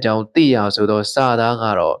နီးစက်ကြောင်းသိရဆိုသောစာသားက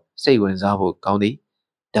တော့စိတ်ဝင်စားဖို့ကောင်းသည်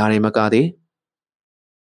ဒါရင်မကသေး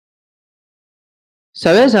ဆာ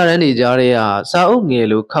ရွက်စာရန်တွေကြားထဲကစာအုပ်ငယ်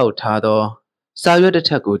လိုခောက်ထားသောစာရွက်တစ်ထ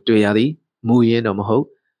ပ်ကိုတွေ့ရသည်မူရင်းတော့မဟုတ်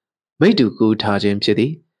မိတ္တူကူထားခြင်းဖြစ်သ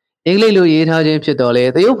ည်အင်္ဂလိပ်လိုရေးထားခြင်းဖြစ်တော်လဲ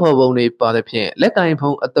သရုပ်ဖော်ပုံတွေပါသဖြင့်လက်ကင်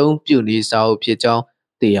ဖုံးအသုံးပြုနေစာအုပ်ဖြစ်ကြောင်း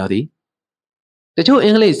သိရသည်တချို့အ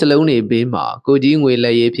င်္ဂလိပ်စလုံးတွေဘေးမှာကိုကြီးငွေလ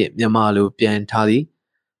က်ရေးဖြင့်မြန်မာလိုပြန်ထားသည်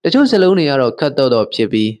တချို့စလုံးတွေကတော့ခတ်တော့ဖြစ်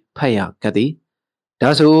ပြီးဖတ်ရခက်သည်ဒါ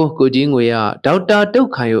ဆိုကိုကြီးငွေကဒေါက်တာတုတ်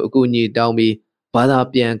ခိုင်ကိုအကူအညီတောင်းပြီးဘာသာ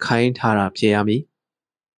ပြန်ခိုင်းထားတာဖြစ်ရမည်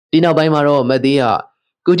ဒီနောက်ပိုင်းမှာတော့မက်သီးက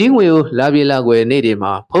ကိုကြီးငွေကိုလာပြေလာွယ်နေ့တွေ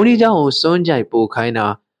မှာဖုန်ကြီးเจ้าကိုစွန့်ကြိုက်ပို့ခိုင်းတာ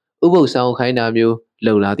ဥပုပ်ဆောင်ခိုင်းတာမျိုး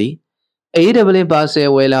လှုပ်လာသည်အေးဒဗလင်ပါဆယ်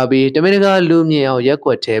ဝယ်လာပြီးတမင်တကာလူမြင်အောင်ရက်ွ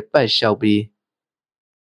က်ထဲပတ်လျှောက်ပြီး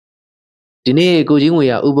ဒီနေ့ကိုကြီးငွေ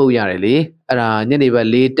ကဥပုပ်ရတယ်လေအဲ့ဒါညနေဘက်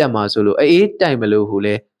လေးတက်မှာဆိုလို့အေးတိုက်မလို့ဟု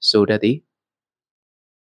လဲဆိုတတ်သည်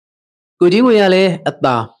ကိုကြီးငွေကလည်းအ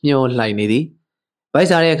သာမျောလှိုက်နေသည်ဗိုက်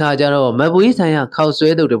စားတဲ့အခါကျတော့မပွေးဆိုင်ကခောက်ဆွဲ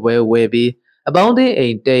တုပ်တပွဲဝယ်ပြီးအပေါင်းသေးအိ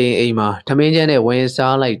မ်တဲအိမ်မှာထမင်းကျန်းနဲ့ဝင်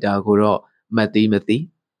စားလိုက်တာကိုတော့မသိ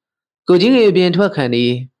ကိုကြီးငယ်အပြင်ထွက်ခံသ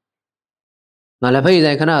ည်ငါလည်းဖိတ်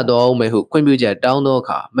ဆိုင်ခဏတော့အောင်မယ်ဟုခွင့်ပြုချက်တောင်းသောအ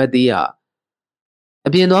ခါမသိအ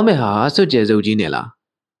ပြင်သွားမယ်ဟာစွတ်ကျဲစုပ်ကြီးနဲ့လား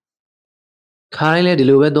ခါတိုင်းလဲဒီ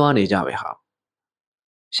လိုပဲသွားနေကြပဲဟာ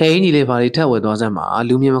ရှယ်အင်းကြီးလေးဘာလေးထက်ဝယ်သွားစမ်းမှာ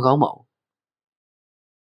လူမြင်မကောင်းပါဘူး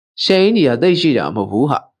ရှယ်အင်းကြီးကသိရှိတာမဟုတ်ဘူး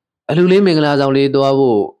ဟာအလူလေးမင်္ဂလာဆောင်လေးသွား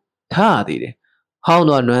ဖို့ထားရသေးတယ်ဟောင်း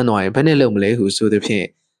သွားနွမ်းသွားရင်ဘယ်နဲ့လုပ်မလဲဟုဆိုသည်ဖြင့်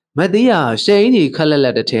မသိရှယ်အင်းကြီးခက်လက်လ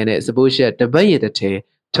က်တစ်ထဲနဲ့စပိုးရှက်တပတ်ရည်တစ်ထဲ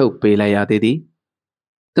ထုတ်ပေးလိုက်ရသေးသည်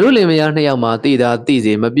သူတို့လင်မယားနှစ်ယောက်မှတိသာတိ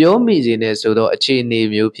စေမပြောမိစေနဲ့ဆိုတော့အခြေအနေ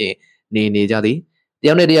မျိုးဖြင့်နေကြသည်တ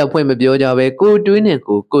ယောက်နဲ့တယောက်ဖွင့်မပြောကြပဲကိုတွေးနဲ့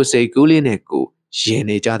ကိုစိတ်ကူးလေးနဲ့ကိုရင်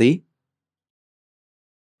နေကြသည်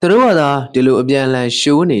သူတို့ကသာဒီလိုအပြန်အလှန်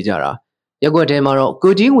ရှိုးနေကြတာရက်ွက်ထဲမှာတော့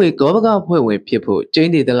ကိုကြီးငွေကောပကဖွဲ့ဝင်ဖြစ်ဖို့ကျ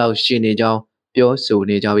င်းတည်တဲ့လောက်ရှိနေကြောင်းပြောဆို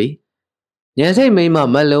နေကြပြီညံစိတ်မိမ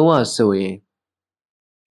မက်လုံးဝဆိုရင်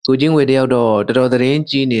ကိုချင်းဝေတယောက်တော့တော်တော်သတင်း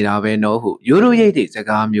ကြီးနေတာပဲနော်ဟုရိုးရိုးရိပ်တွေစ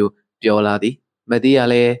ကားမျိုးပြောလာသည်မသိရ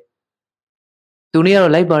လဲသူနေက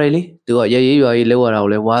တော့လိုက်ပါလေလေသူကရရေးရွာရေးလောက်ရတာကို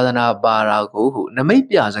လဲဝါသနာပါတာကိုဟုနမိတ်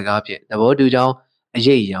ပြစကားဖြင့်သဘောတူကြောင်းအ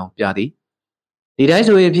ရေးရောင်ပြသည်ဒီတိုင်း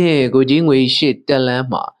ဆိုရင်ဖြင့်ကိုကြီးငွေရှစ်တက်လန်း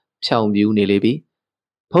မှဖြောင်ပြူးနေလေပြီ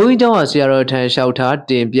ဘုန်းကြီးကျောင်းကဆရာတော်ထံလျှောက်ထား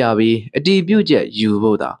တင်ပြပြီးအတီးပြုတ်ချက်ယူ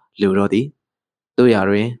ဖို့သာလိုတော့သည်တို့ရ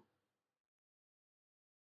တွင်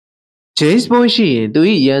James Bond ရှိရင်သူ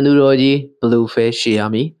၏ရန်သူတော်ကြီး Blueface ရှိရ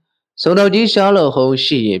မည်။စုံတော်ကြီး Sherlock Holmes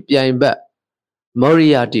ရှိရင်ပြိုင်ဘက်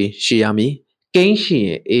Moriarty ရှိရမည်။ Kane ရှိရ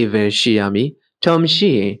င် Evil ရှိရမည်။ Tom ရှိ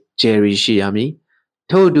ရင် Jerry ရှိရမည်။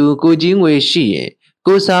ထို့တူကိုကြီးငွေရှိရင်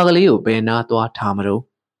ကိုစားကလေးကိုဘယ်နာသွားထားမလို့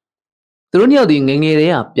။သူတို့နှစ်ယောက်ဒီငငယ်တ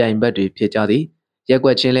ည်းကပြိုင်ဘက်တွေဖြစ်ကြသည်။ရက်ွ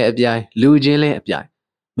က်ချင်းလဲအပြိုင်လူချင်းလဲအပြိုင်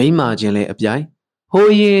မိမချင်းလဲအပြိုင်ဟို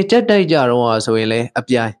ရင်တက်တိုက်ကြတော့ဆိုရင်လဲအ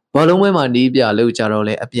ပြိုင်ဘောလုံးပွဲမှာနီးပြလောက်ကြတော့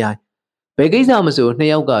လဲအပြိုင်ဘယ်ကိစ္စမဆိုနှစ်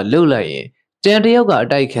ယောက်ကလှုပ်လိုက်ရင်တန်တယောက်ကအ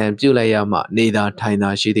တိုက်ခံပြုတ်လိုက်ရမှနေသာထိုင်သာ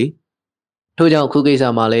ရှိသည်ထို့ကြောင့်ခုကိစ္စ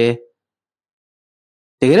မှာလဲ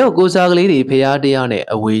တကယ်တော့ကိုစားကလေးတွေဖျားတရားနဲ့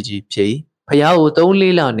အဝေးကြီးဖြစ်ဖျားကို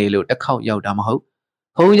3-4လနေလို့တစ်ခေါက်ရောက်တာမဟုတ်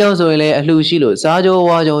ဖုံးเจ้าဆိုရင်လဲအလှရှိလို့စားကြော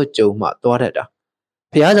ဝါကြောကြုံမှသွားတတ်တာ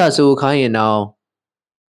ဖျားစာဆိုခိုင်းရင်တော့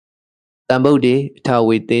တန်ဗုဒ္ဓေအထာ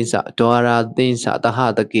ဝေသိစဒွါရာသိစတဟ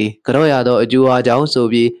တကေကြောရသောအကျိုးအားကြောင့်ဆို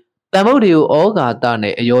ပြီးတန်ဗုဒ္ဓေကိုဩဃာတ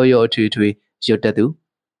နဲ့အယောယောထွေထွေရွတ်တတ်သူ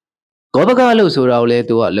ဂောဘကလို့ဆိုတာကိုလဲ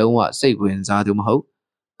သူကလုံးဝစိတ်ဝင်စားသူမဟုတ်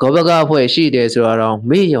ဂောဘကအဖွဲ့ရှိတယ်ဆိုတာတော့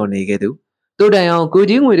မေ့လျော်နေခဲ့သူတို့တိုင်အောင်ကို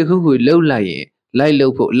ကြီးငွေတစ်ခုခုလှုပ်လိုက်ရင်လိုက်လှု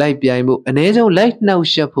ပ်ဖို့လိုက်ပြိုင်ဖို့အ ਨੇ ဆုံးလိုက်နှောက်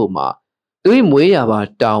ယှက်ဖို့မှာသူ့မွေးရပါ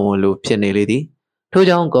တာဝန်လို့ဖြစ်နေလေသည်ထို့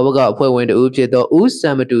ကြောင့်ဂောဘကအဖွဲ့ဝင်တဦးဖြစ်သောဦးစံ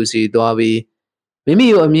မတူစီသွားပြီးမိမိ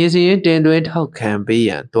ကိုအမည်စရင်းတင်သွင်းထောက်ခံပေးရ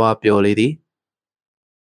န်သွားပြောလေသည်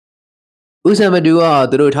ဦးစံမတူက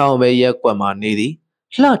သူတို့ထောက်အောင်ပဲရက်ကွက်မှနေသည်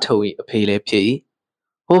လှထုံ၏အဖေလည်းဖြစ်၏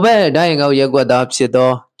ဟိုဘက်ဒိုင်ကောက်ရက်ကွက်သားဖြစ်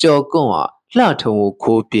သောကြော်ကွန့်ဟာလှထုံကို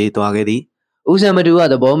ခိုးပြေးသွားခဲ့သည်ဦးစံမတူက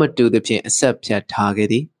သဘောမတူသဖြင့်အဆက်ဖြတ်ထားခဲ့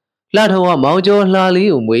သည်လှထုံကမောင်ကျော်လှလေး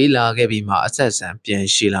ကိုမွေးလာခဲ့ပြီးမှအဆက်ဆံပြန်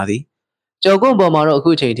ရှိလာသည်ကြော်ကွန့်ပေါ်မှာတော့အ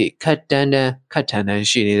ခုချိန်ထိခတ်တန်းခတ်ထန်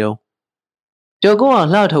ရှိနေတော့ကျော်ကွန့်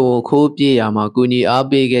ကလှထုံကိုခိုးပြေးရမှာကူညီအား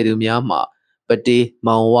ပေးခဲ့သူများမှာပတေး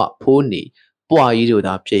မောင်ဝဖိုးနီပွားကြီးတို့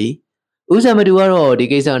သာဖြစ်၏ဦးစံမတူကတော့ဒီ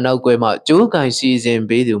ကိစ္စနောက်ကွယ်မှာကြိုးကင်စီစဉ်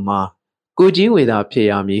ပေးသူမှာကိုကြီးဝေသာဖြစ်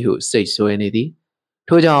ရမည်ဟုစိတ်ဆွဲနေသည်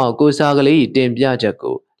ထို့ကြောင့်ကိုစားကလေးတင်ပြချက်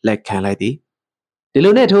ကိုလက်ခံလိုက်သည်ဒီ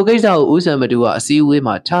လိုနဲ့ထိုကိစ္စကိုဦးစံမတူကအစည်းအဝေး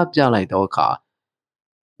မှာချပြလိုက်တော့အခါ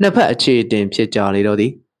နှစ်ဖက်အခြေတင်ဖြစ်ကြလေတော့သ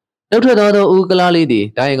ည်နောက်ထပ်သောဦးကလားလေးသည်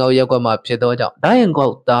ဒိုင်ကောက်ရက်ကွက်မှဖြစ်သောကြောင့်ဒိုင်ကော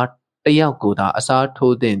က်သားတယောက်ကိုသာအစား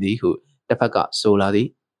ထိုးတင်သည်ဟုတစ်ဖက်ကဆိုလာသည်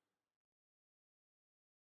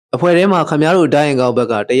အဖွဲ့ထဲမှာခမရတို့ဒိုင်ကောက်ဘက်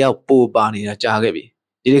ကတယောက်ပိုပါနေတာကြားခဲ့ပြီ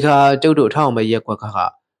ဒီတစ်ခါကျုပ်တို့ထောက်မဲ့ရက်ကွက်က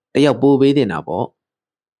တယောက်ပိုပေးတင်တာပေါ့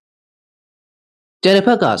ကျန်တဲ့ဖ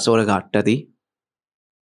က်ကစောရကတက်သည်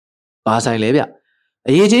ဘာဆိုင်လဲဗျ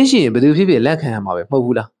အရေးချင်းရှိရင်ဘယ်သူဖြစ်ဖြစ်လက်ခံရမှာပဲမဟုတ်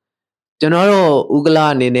ဘူးလားကျွန်တော်တော့ဦးကလာ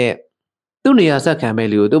အနေနဲ့သူ့နေရာဆက်ခံမဲ့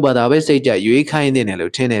လူကိုသူ့ဘာသာပဲစိတ်ကြရွေးခိုင်းနေတယ်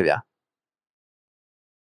လို့ထင်နေဗျ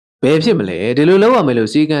ဘယ်ဖြစ်မလဲဒီလိုလုပ်ရမယ်လို့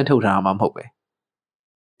စီကံထုတ်ထားမှာမဟုတ်ပဲ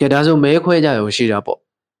ကြဒါဆိုမဲခွဲကြရုံရှိတာပေါ့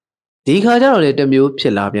ဒီခါကျတော့လေတမျိုးဖြ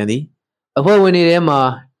စ်လာပြန်သည်အဖွဲ့ဝင်တွေထဲမှာ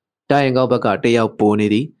ဒိုင်ကောက်ဘက်ကတယောက်ပိုနေ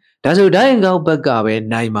သည်ဒါဆိုဒိုင်ကောက်ဘက်ကပဲ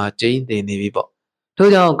နိုင်မှာကျင်းတင်နေပြီပေါ့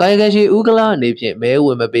ထို့ကြောင့်ကာယကံရှိဦးကလာအနေဖြင့်မဲဝ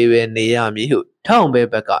င်မပေးဘဲနေရမည်ဟုထောင်ဘဲ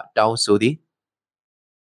ဘက်ကတောင်းဆိုသည်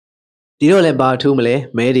ဒီတော့လည်းဘာထူးမလဲ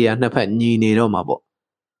မဲတွေကနှစ်ဖက်ညီနေတော့မှာပေါ့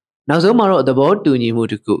နောက်ဆုံးမှာတော့သဘောတူညီမှု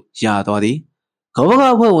တစ်ခုရသွားသည်ခေါဘက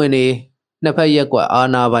အဖွဲ့ဝင်တွေနှစ်ဖက်ရက်ကွက်အာ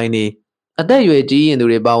နာပိုင်တွေအသက်အရွယ်ကြီးရင်သူ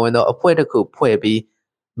တွေပါဝင်သောအဖွဲ့တစ်ခုဖွဲ့ပြီး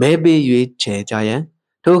မဲပေးရွေးချယ်ကြရန်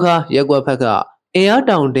ထိုအခါရက်ကွက်ဖက်ကအင်အား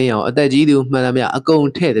တောင်တင်းအောင်အသက်ကြီးသူမှန်သမျှအကုန်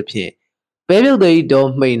ထဲ့သဖြင့်ပဲပြုတ်သိတော်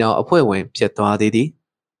မှိန်တော်အဖွဲ့ဝင်ဖြစ်သွားသေးသည်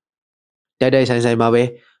တိုက်တိုက်ဆိုင်ဆိုင်မှာပဲ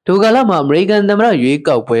ထိုကာလမှာအမေရိကန်သမ္မတရွေး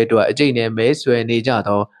ကောက်ပွဲအတွက်အကျိတ်နဲ့မဲဆွယ်နေကြ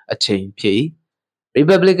သောအချိန်ဖြစ်၏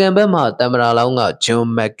 Republican ဘက်မှသမ္မတလောင်းက John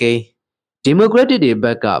McCain Democratic တွေဘ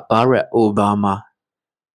က်က Barack Obama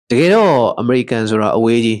တကယ်တော့ American ဆိုတာအ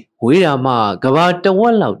ဝေးကြီးဝေးတာမှကဘာတဝ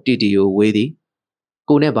က်လောက်တီကိုဝေးသည်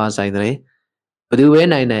ကိုနဲ့ပါဆိုင်တယ်ဘသူပဲ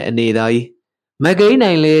နိုင်အနေသားကြီးမက်ကိန်း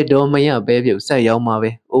နိုင်လဲဒေါ်မရပဲပြုတ်ဆက်ရောက်မှာပဲ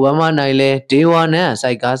အိုဘားမားနိုင်လဲဒေဝါနန်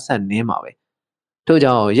စိုက်ကားဆက်နင်းမှာပဲထို့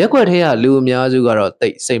ကြောင့်ရက်ွက်ထဲကလူအများစုကတော့တိ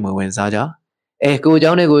တ်စိတ်မဝင်စားကြကိုเจ้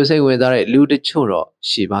าနဲ့ကိုစိတ်ဝင်စားတဲ့လူတချို့တော့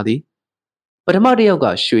ရှိပါသည်ပထမတစ်ယောက်က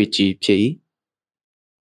ရွှေကြည်ဖြစ်၏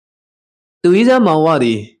သူဤစားမောင်ဝသ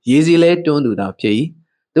ည်ရေစီလဲတွန်းသူသာဖြစ်၏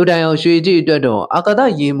သူတိုင်အောင်ရွှေကြည်အတွက်တော့အာကာသ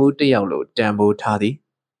ရေမှုတစ်ယောက်လိုတန်ဖိုးထားသည်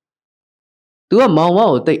သူကမောင်ဝ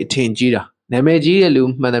ကိုတိတ်အထင်ကြီးတာနာမည်ကြီးတဲ့လူ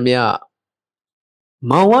မှန်သမျှ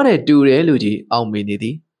မောင်ဝနဲ့တူတယ်လူကြီးအောင်မေနေသ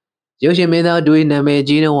ည် ရုပ်ရှင်မင်းသားဒွေနာမည်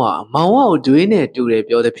ကြီးတော့မောင်ဝကိုဒွေနဲ့တူတယ်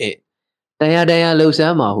ပြောသဖြင့်တန်ရလှုပ်ဆ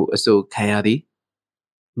န်းမှာဟုအဆိုခံရသည်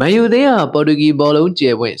မန်ယူသေးဟာပေါ်တူဂီဘောလုံးကျ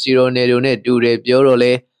ယ်ပွင့်စီရိုနယ်ဒိုနဲ့တူတယ်ပြောတော့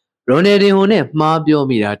လဲရိုနယ်ဒင်ဟိုနဲ့မှားပြော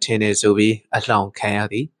မိတာထင်တယ်ဆိုပြီးအလှောင်ခံရ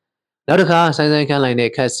သည်နောက်တစ်ခါဆိုင်ခန်းလိုက်နဲ့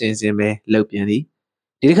ခတ်စင်စင်ပဲလှုပ်ပြန်သည်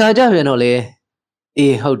ဒီတစ်ခါကြပြန်တော့လေ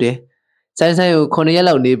အေးဟုတ်တယ်ဆိုင်ကို9ရက်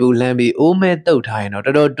လောက်နေဘူးလှမ်းပြီးအိုးမဲတုတ်ထားရင်တော့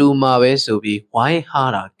တော်တော်တူမှာပဲဆိုပြီးဝိုင်း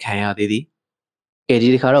ဟားတာခံရသေးသည်ကဲဒီ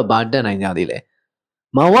တစ်ခါတော့ဘာတက်နိုင်ကြသေးလဲ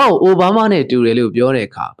မောင်ဝကိုအိုဘားမားနဲ့တူတယ်လို့ပြောတဲ့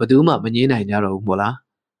အခါဘယ်သူမှမငြင်းနိုင်ကြတော့ဘူးမို့လား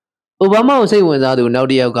အိုဘားမားကိုစိတ်ဝင်စားသူနောက်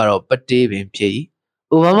တစ်ယောက်ကတော့ပတေးပင်ဖြစ်၏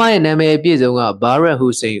အိုဘားမားရဲ့နာမည်အပြည့်စုံကဘာရက်ဟူ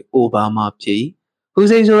စိန်အိုဘားမားဖြစ်၏ဟူ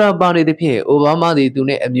စိန်ဆိုတာပါနေသဖြင့်အိုဘားမားသည်သူ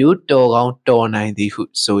နဲ့အမျိုးတော်ကောင်းတော်နိုင်သည်ဟု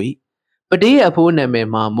ဆို၏ပတေးရဲ့အဖိုးနာမည်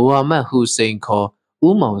မှာမိုဟာမက်ဟူစိန်ခေါ်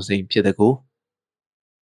ဦးမောင်စိန်ဖြစ်တဲ့ကို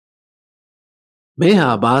မင်းဟာ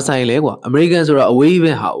ဘာဆိုင်လဲကွာအမေရိကန်ဆိုတာအဝေးကြီး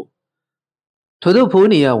ပဲဟာထို့သူဖိုး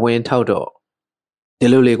နေရဝင်ထောက်တော့ဒီ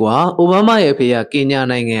လိုလေကွာအိုဘားမားရဲ့ဖေကကင်ညာ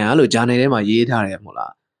နိုင်ငံဟာလို့ဂျာနယ်ထဲမှာရေးထားတယ်မို့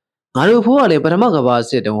လားငါတို့ဖိုးကလည်းပထမကမ္ဘာ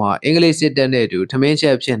စစ်တုန်းကအင်္ဂလိပ်စစ်တပ်နဲ့အတူထမင်းချ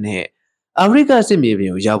က်ဖြစ်နေအာဖရိကစစ်မြေပြ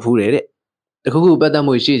င်ကိုရောက်ဖူးတယ်တဲ့တခုခုပတ်သက်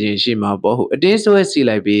မှုရှိခြင်းရှိမှာပေါ့ဟုအတင်းဆွဲစီ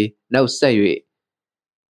လိုက်ပြီးနောက်ဆက်၍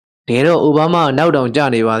ဒါတော့အိုဘားမားနောက်တောင်ကျ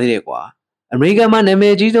နေပါသေးတယ်ကွာအမေရိကန်မှာနာမ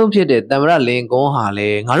ည်ကြီးဆုံးဖြစ်တဲ့သမ္မတလင်ကွန်းဟာလ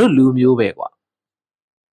ည်းငါတို့လူမျိုးပဲကွာ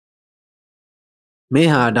မ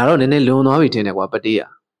င်းဟာဒါတော့နည်းနည်းလွန်သွားပြီထင်တယ်ကွာပတေးရ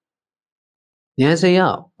ညံစင်ရ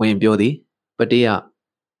ဝင်ပြောသည်ပတေးရ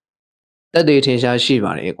တက်သေးထင်ရှားရှိ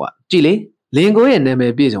ပါတယ်ကွာကြည်လေလင်ကွန်းရဲ့နာမ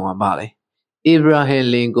ည်ပြည့်စုံကပါလေအီဗရာဟင်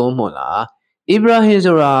လင်ကွန်းမို့လားအီဗရာဟင်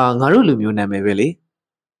ဆိုတာငါတို့လူမျိုးနာမည်ပဲလေ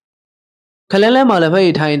ခလန်းလန်းမှာလည်းဖိ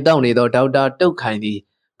တ်ထိုင်တောက်နေသောဒေါက်တာတုတ်ခိုင်သည်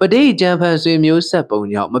ပတေးကျန်းဖန်ဆွေမျိုးဆက်ပုံ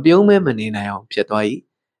ကြောင့်မပြုံးမဲမနေနိုင်အောင်ဖြစ်သွား၏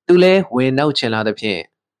သူလဲဝင်နောက်ချင်လာသဖြင့်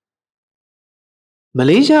မ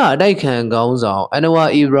လေးရှားအတိုက်ခံကောင်းဆောင်အန်နဝါ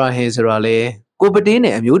အီဗရာဟင်ဆိုတာလေကိုပတေး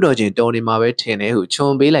နဲ့အမျိုးတော်ချင်းတော်နေမှာပဲထင်တယ်ဟုခြုံ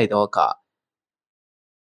ပေးလိုက်တော့က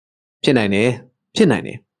ဖြစ်နိုင်တယ်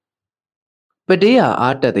ပတေးဟာ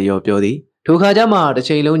အားတက်တရောပြောသည်ထိုခါကျမှတစ်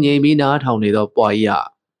ချိန်လုံးငြိမ်ပြီးနားထောင်နေသောပွားကြီးက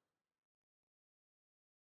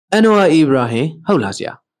အန်နဝါအီဗရာဟင်ဟုတ်လားဆ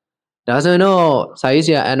ရာဒါဆိုရင်တော့စာရေးဆ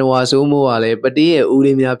ရာအန်နဝါဆိုးမိုးကလည်းပတေးရဲ့ဦး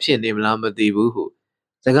လေးများဖြစ်နေမလားမသိဘူးဟု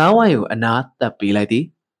စကားဝိုင်းကိုအနားသက်ပေးလိုက်သည်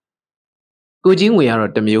ကိုကြီးငွေက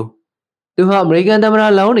တော့တမျိုးသူဟာအမေရိကန်သမ္မတ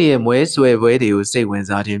လောင်းတွေရဲ့မွဲဆွယ်ပွဲတွေကိုစိတ်ဝင်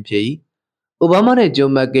စားခြင်းဖြစ်၏အိုဘားမားနဲ့ဂျွ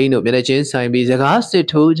န်မက်ကိန်းတို့မျက်နှာချင်းဆိုင်ပြီးစကားစစ်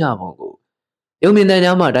ထိုးကြပုံကိုရုပ်မြင်သံ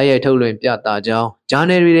ကြားမှာတိုက်ရိုက်ထုတ်လွှင့်ပြသကြောင်းဂျာ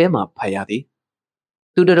နယ်တွေထဲမှာဖတ်ရသည်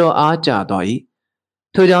သူတော်အားကျသွား၏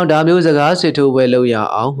ထို့ကြောင့်ဒါမျိုးစကားစစ်ထိုးပွဲလုပ်ရ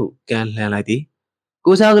အောင်ဟုကန်လှန်လိုက်သည်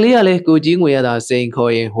ကိုစားကလေးကလည်းကိုကြီးငွေရတာစိန်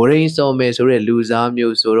ခေါ်ရင်ဟိုရင်းစော်မယ်ဆိုတဲ့လူစား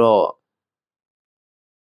မျိုးဆိုတော့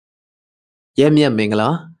ရဲမြတ်မင်္ဂလာ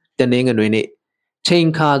တနင်္ဂနွေနေ့ချိန်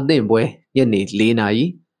ခါသင့်ပွဲညနေ4 နာရီ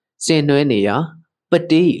စင်နှွဲနေရပ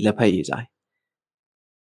တေးလက်ဖက်ရည်ဆိုင်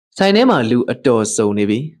ထဲမှာလူအတော်စုံနေ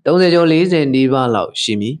ပြီ30ကျော်40နီးပါးလောက်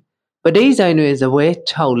ရှိမည်ပတေးဆိုင်တွင်ဇပွဲ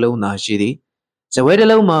6လုံးသာရှိသည်ဇပွဲတစ်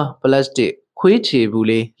လုံးမှာပလတ်စတစ်ခွေးချေဘူး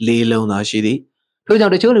လေး4လုံးသာရှိသည်ထို့ကြော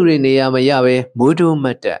င့်တချို့လူတွေနေရာမရဘဲမိုးတိုးမ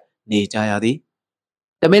တ်တက်နေကြရသည်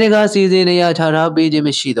တမင်တကာစီစဉ်နေရချထားပေးခြင်းမ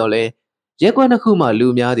ရှိတော့လဲရက်ကွက်နှစ်ခုမှလူ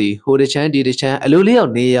များသည်ဟိုတချမ်းဒီတချမ်းအလိုလျော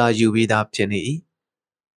က်နေရာယူပြီးသားဖြစ်နေ၏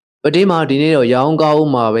ပတေးမှာဒီနေ့တော့ရောင်းကောင်း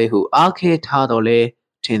မှာပဲဟုအားခဲထားတော့လဲ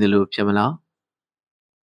ထင်တယ်လို့ဖြစ်မလား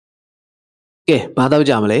ကဲဘာတော့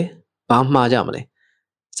ကြမလဲဘာမှားကြမလဲ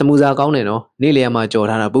စမူစာကောင်းတယ်နော်နေ့လျာမှာကြော်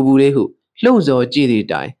ထားတာပူပူလေးဟုလှုပ်စော်ကြည့်သည့်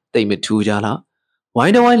တိုင်တိတ်မထူးကြလားဝို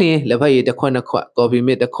င်းတစ်ဝိုင်းလျင်လက်ဖက်ရည်တစ်ခွက်နှစ်ခွက်ကော်ဖီမ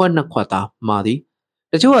စ်တစ်ခွက်နှစ်ခွက်သာမှာသည်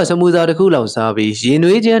တချို့ကစမူစာတစ်ခုလောက်စားပြီးရင်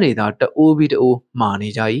နွေးချမ်းနေသာတအိုးပြီးတအိုးမှာနေ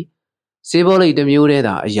ကြ၏ဆေးဘောလိတ်တစ်မျိုးတည်း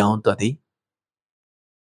သာအယောင်သွက်သည်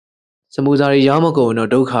စမူစာတွေရောင်းမကုန်တော့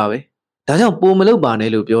ဒုက္ခပဲဒါကြောင့်ပိုမလုပ်ပါ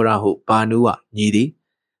နဲ့လို့ပြောတာဟုတ်ဘာနူးကညီသည်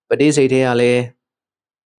ပတေးစိတ်ထဲကလည်း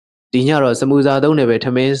ဒီညတော့စမူစာသုံးနေပဲထ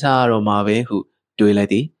မင်းစားရတော့မှာပဲဟုတွေးလိုက်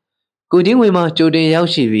သည်ကိုကြီးငွေမှာကြိုတင်ရောက်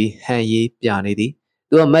ရှိပြီးဟန်ရေးပြနေသည်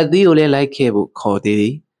သူကမတ်သီးကိုလည်းလိုက်ခဲ့ဖို့ခေါ်သေးသ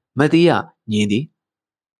ည်မတ်သီးကညင်းသည်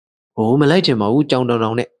ဟိုမလိုက်ချင်ပါဘူးကြောင်တော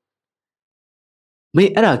င်နဲ့မ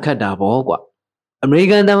င်းအဲ့ဒါခတ်တာပေါ့ကွာအမေရိ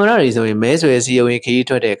ကန်သမ္မတတွေဆိုရင်မဲဆွယ်စီယုံရင်ခရီး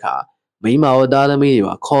ထွက်တဲ့အခါမိမရောသားသမီးတွေ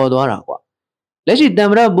ပါခေါ်သွားတာကွာလက်ရှိသမ္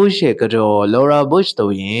မတဘုရှ်ရဲ့ကတော့လော်ရာဘုရှ်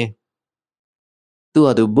တို့ရင်သူ့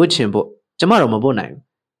ဟာသူဘုချင်ဖို့ကျမတော့မပုတ်နိုင်ဘူး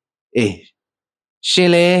အေးရှင်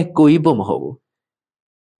လဲကိုကြီးပုတ်မဟုတ်ဘူး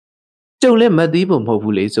ကျုပ်လည်းမသီးပုံမဟုတ်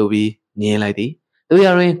ဘူးလေဆိုပြီးညင်းလိုက်သည်တို့ရ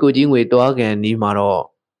ရင်ကိုကြီးငွေတွားကန်နီးမှာတော့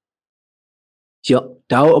ရော့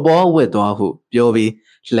ဒါကိုအပေါ်ဝက်သွားဟုပြောပြီး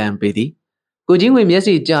လှမ်းပေးသည်ကိုကြီးငွေမျက်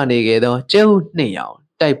စိကျနေခဲ့သောကျဲဟုနှစ်ရောင်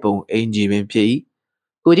တိုက်ပုံအင်ဂျီပင်ဖြစ်၏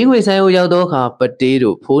ကိုကြီးငွေဆိုင်ကိုရောက်သောအခါပတေး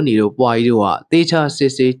တို့ဖိုးနီတို့ပွားကြီးတို့ဟာတေချာစ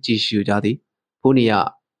စ်စစ်ကြည့်ရှုကြသည်ဖိုးနီက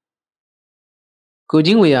ကို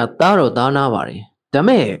ကြီးငွေကသားတော့သားနာပါတယ်ဒါ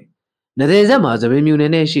မဲ့နယ်ဆက်မှာသပင်မြူ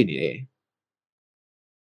နေရှိနေတယ်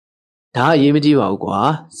ဒါအရေးမကြီးပါဘူးကွာ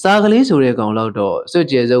စာကလေးဆိုတဲ့ကောင်လောက်တော့စွတ်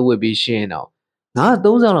ကျဲစိုးဝစ်ပြီးရှင်းတော့ငါ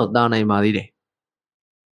3ဆောင်လောက်သားနိုင်ပါသေးတယ်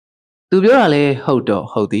သူပြောတာလဲဟုတ်တော့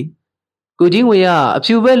ဟုတ်သည်ကိုကြီးငွေကအ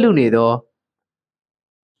ဖြူဘက်လူနေတော့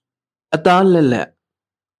အသားလက်လက်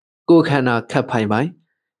ကိုခန္ဓာခတ်ဖိုင်ပိုင်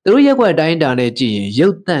သူတို့ရက်ွက်တိုင်းတာနဲ့ကြည့်ရင်ရု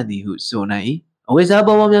ပ်တန့်သည်ဟုဆိုနိုင်၏အဝိဇ္ဇာ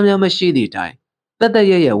ပေါ်ပေါ်များများမရှိသည့်တိုင်တက်တက်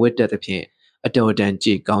ရရဝတ်တက်သဖြင့်အတော်တန်ကြ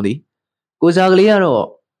ည့်ကောင်းသည်ကိုစားကလေးကတော့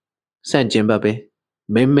ဆန့်ကျင်ဘက်ပဲ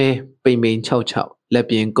မဲမဲပိန်ပိန်6လက်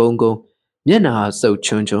ပြင်ကုန်းကုန်းမျက်နှာစုပ်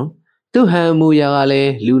ချွန်းချွန်းသူ့ဟန်မူရာကလ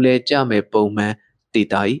ည်းလူလဲကြမဲ့ပုံမှန်တည်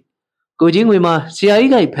တာ၏ကိုကြီးငွေမှာဆရာ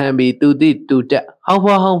ကြီးကဖမ်းပြီးသူတိတူတက်ဟော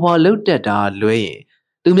င်းဖွာလှုပ်တက်တာလွဲရင်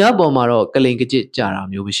သူများပေါ်မှာတော့ကလိန်ကကြစ်ကြတာ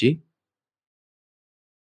မျိုးမရှိ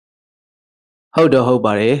ဟုတ်တော့ဟုတ်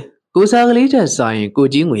ပါတယ်ကိုစားကလေးတက်ဆိုင်ကို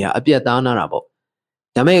ကြီးငွေကအပြက်သားနာတာပေါ့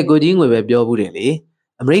ဒါမဲ့ကိုကြီးငွေပဲပြောဘူးတယ်လေ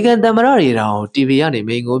အမေရိကန်သမ္မတတွေတောင် TV ကနေ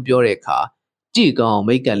မိန်ကိုပြောတဲ့အခါကြည့်ကောင်း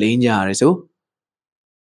မိတ်ကလိန်ကြရတယ်ဆို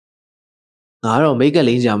ငါတော့မိတ်က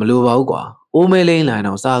လိန်ကြမလိုပါဘူးကွာအိုးမဲလိန်လိုင်း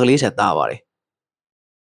တော့စားကလေးချက်သားပါတယ်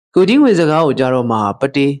ကိုကြီးငွေစကားကိုကြားတော့မှပ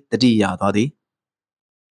တေးတတိရသွားသည်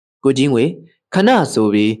ကိုကြီးငွေခဏဆို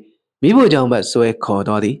ပြီးမိဖို့ကြောင့်ဘက်ဆွဲခေါ်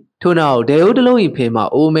သွားသည်ထို့နောက်ဒေယိုးတလုံး၏ဖေမှ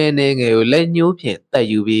အိုးမဲနေငယ်ကိုလက်ညှိုးဖြင့်တက်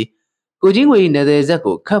ယူပြီးကိုကြီးငွေ၏နယ်ဆက်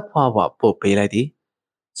ကိုခတ်ဖွားပို့ပေးလိုက်သည်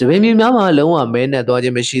စပင်မြူများမှလုံးဝမဲနဲ့သွားခြ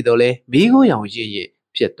င်းမရှိတော့လဲမီးခိုးရောင်ရစ်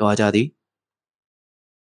ဖြစ်သွားကြသည်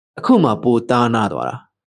အခုမှပိုသားနာသွားတာ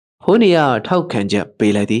ဖိုးနေရထောက်ခံချက်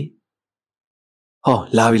ပေးလိုက်သည်ဟော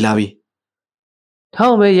လာပြီထော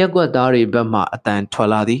က်မဲရက်ွက်သားတွေဘက်မှအတန်ထွက်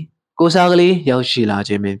လာသည်ကိုစားကလေးရောက်ရှိလာ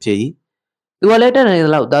ခြင်းပင်ဖြစ်၏သူကလည်းတက်နိုင်သ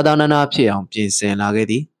လောက်တာတာနာနာဖြစ်အောင်ပြင်ဆင်လာခဲ့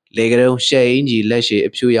သည်လေကရုံရှဲအင်းကြီးလက်ရှိ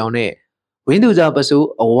အဖြူရောင်နဲ့ဝင်းသူစားပစိုး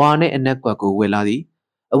အဝါနဲ့အနက်ကွက်ကိုဝေလာသည်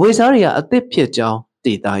အဝေစားတွေကအသစ်ဖြစ်ကြောင်း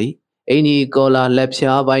သိတာ၏အင်းကြီးကောလာလက်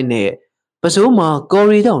ဖြားပိုင်းနဲ့ပစိုးမှာကော်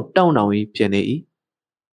ရီကြောင့်တောင်းတောင်၏ဖြစ်နေ၏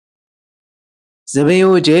စပင်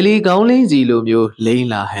ကိုဂျယ်လီကောင်းလင်းစီလိုမျိုးလိမ့်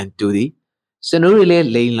လာဟန်တူသည်စနိုးတွေလည်း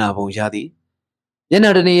လိမ့်လာပုံရသည်မျက်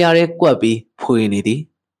နှာတနေရာရဲကွက်ပြီးဖွေနေသည်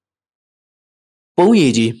ပုံးရ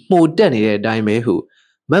ည်ကြီးမှုတ်တက်နေတဲ့အတိုင်းပဲဟု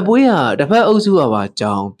မပွေးဟာတစ်ဖက်အုပ်စုကပါ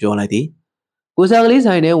ကြောင်းပြောလိုက်သည်ကိုစားကလေး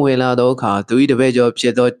ဆိုင်ထဲဝင်လာသောအခါသူ၏တပည့်ကျော်ဖြ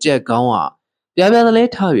စ်သောကြက်ကောင်းကပြပြသလဲ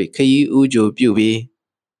ထ၍ခရီးဦးကြိုပြုပြီး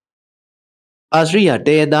အာစရိယာ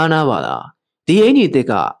တေသားနာပါလားဒီအင်ကြီးတစ်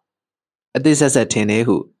ကအသစ်ဆက်ထင်တယ်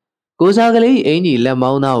ဟုကိုစားကလေးအင်ကြီးလက်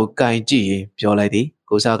မောင်းသားကိုကင်ကြည့်ရင်ပြောလိုက်သည်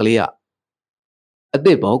ကိုစားကလေးကအသ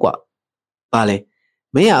စ်ပေါ့ကွာဘာလဲ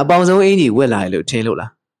မင်းကအပေါင်ဆုံးအင်ကြီးဝက်လာတယ်လို့ထင်လို့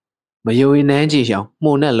လားမယိုရင်နန်းကြည့်ရှောင်း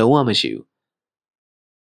မှုန်နဲ့လုံးဝမရှိဘူး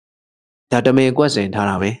ဒါတမင်ကွက်စင်ထား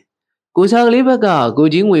တာပဲကိုစားကလေးဘက်ကကို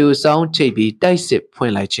ကြီးငွေကိုစောင်းချိတ်ပြီးတိုက်စစ်ဖွ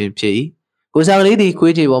င့်လိုက်ခြင်းဖြစ်၏ကိုစားကလေးသည်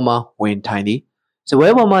ခွေးချေပေါ်မှာဝင်ထိုင်သည်စပွဲ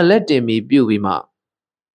ပေါ်မှာလက်တင်ပြီးပြုတ်ပြီးမှ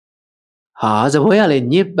ဟာစပွဲကလည်း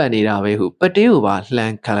ညစ်ပတ်နေတာပဲဟုပတေးကိုပါလှ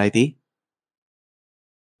မ်းခတ်လိုက်သည်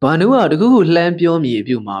ဘာနူးကတကူးခုလှမ်းပြောမိအ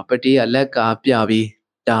ပြုတ်မှာပတေးကလက်ကားပြပြီး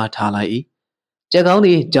တားထားလိုက်၏ကြက်ကောင်းသ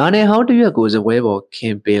ည်ဂျာနယ်ဟောင်းတစ်ရွက်ကိုစပွဲပေါ်ခ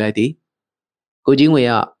င်းပေးလိုက်သည်ကိုကြီးငွေ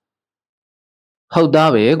ကဟုတ်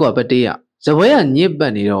သားပဲကွာပတေးကစပွဲကညစ်ပ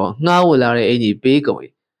တ်နေတော့ငှားဝလာတဲ့အင်ကြီးပေးကုန်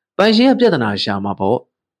၏ပိုင်ရှင်ကပြဿနာရှာမှာပေါ့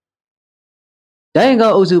ဒိုင်က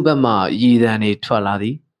အုပ်စုဘက်မှရည်တံနေထွက်လာသ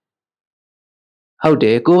ည်ဟုတ်တ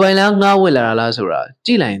ယ်ကိုပိုင်လားငှားဝလာတာလားဆိုတာကြ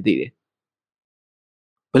ည့်လိုက်ရင်သိတယ်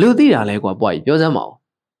ဘလို့သိတာလဲကွာပွားကြီးပြောစမ်းမအောင်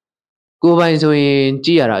ကိုပိုင်ဆိုရင်ကြ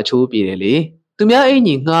ည့်ရတာအချိုးပြေတယ်လေသူများအင်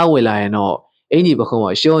ကြီးငှားဝလာရင်တော့အင်ကြီးပခုံးက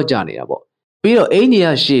ရှော့ကြနေတာပေါ့ပြီးတော့အင်ကြီးက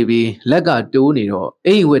ရှေ့ပြီးလက်ကတိုးနေတော့အ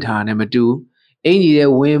င်ကြီးဝတ်ထားတာနဲ့မတူအင်ကြီးရဲ့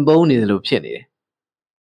ဝင်ပုံးနေတယ်လို့ဖြစ်နေတယ်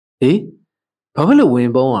ဟေးဘာဖြစ်လို့ဝ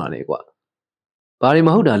င်ပုံးရလဲကွာဘာတွေမ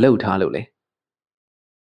ဟုတ်တာလှုပ်ထားလို့လဲ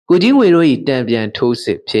ကိုကြီးငွေတို့ဤတံပြန်ထိုးစ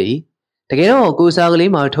စ်ဖြစ်၏တကယ်တော့ကိုစားက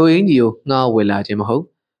လေးမှာထိုးအင်ကြီးကိုငှားဝလာခြင်းမဟုတ်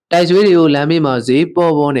တိုက်ဆွေးတွေကိုလမ်းမေးမှာဈေး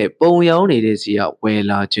ပေါ်ပေါ်နဲ့ပုံရောင်းနေတဲ့စီကဝယ်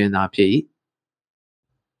လာခြင်းသာဖြစ်၏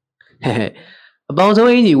ဟဲ့အပေါင်း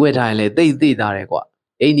ဆုံးအင်ကြီးဝတ်ထားရင်လည်းတိတ်သိသားတယ်ကွာ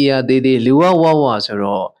အင်ကြီးကသေးသေးလူဝဝဝဆို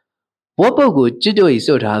တော့ဝတ်ပုတ်ကိုကြွကြွကြီး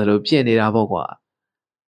စွတ်ထားသလိုဖြစ်နေတာပေါ့ကွာ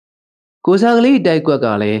ကိုစားကလေးတိုက်ကွက်က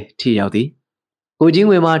လည်းထီရောက်သည်ကိုကြီး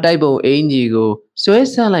ငွေမှာတိုက်ပုံအင်ကြီးကိုဆွဲ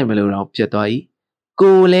ဆန့်လိုက်မလို့တော့ဖြစ်သွား၏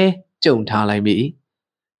ကိုလည်းကြုံထားလိုက်မိ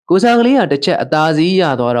ကိုစားကလေးကတစ်ချက်အသာစီးရ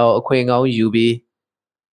သွားတော့အခွင့်ကောင်းယူပြီး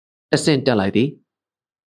တဆင့်တက်လိုက်သည်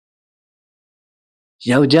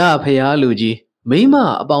ယောက်ျားဖျားလူကြီးမိမ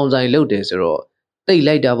အပေါင်ဆိုင်လုပ်တယ်ဆိုတော့တိတ်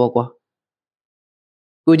လိုက်တာပေါ့ကွာ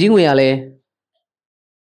ကိုကြီးငွေကလည်း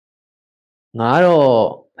ငါတော့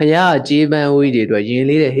ဖျားကြေးပန်းဝီးတွေအတွက်ရင်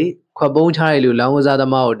လေးတဲ့ဟိခွက်ပုံးချလိုက်လို့လောင်းကစားသ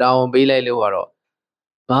မားကိုတာဝန်ပေးလိုက်လို့ကတော့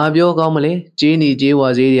ဘာပြောကောင်းမလဲကြေးနီကြေးဝါ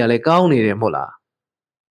ဈေးတွေကလည်းကောင်းနေတယ်မဟုတ်လား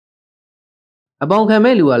အပေါင်ခံ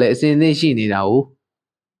မဲ့လူကလည်းအစင်သင့်ရှိနေတာ哦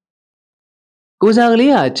ကိုစားက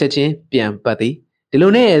လေးဟာချက်ချင်းပြန်ပတ်သည်ဒီ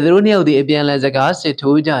လိုနဲ့သူတို့နှစ်ယောက်ဒီအပြန်လည်စကားစစ်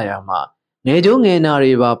ထိုးကြရမှာငယ်ကျိုးငယ်နာ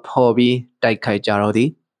တွေပါဖော်ပြီးတိုက်ခိုက်ကြတော့သည်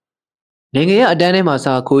ငယ်ငယ်ရအတန်းထဲမှာ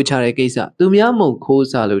စာခိုးချတဲ့ကိစ္စသူများမုံခိုး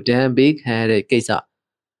စားလို့ဒဏ်ပေးခံရတဲ့ကိစ္စ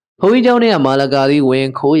ဘုန်းကြီးကျောင်းထဲကမာလကာသည်ဝင်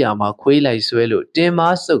ခိုးရမှာခွေးလိုက်ဆွဲလို့တင်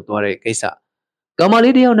မားဆုပ်သွားတဲ့ကိစ္စကောင်မ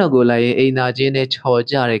လေးတယောက်နောက်ကိုလိုက်ရင်အိမ်သာချင်းနဲ့ချော်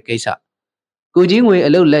ကြတဲ့ကိစ္စကိုကြီးငွေအ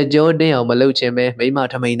လုတ်လက်ကြောတင်းအောင်မလုပ်ချင်ပဲမိမ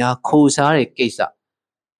ထမိန်သားခိုးစားတဲ့ကိစ္စ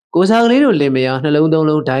ကိုစားကလေးတို့လင်မယားနှလုံးသုံး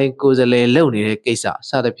လုံးတိုင်းကိုစလဲလုံနေတဲ့ကိစ္စ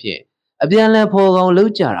စသဖြင့်အပြန်လည်ဖော်ကောင်လု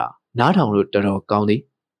ပ်ကြတာနားထောင်လို့တော်တော်ကောင်းသည်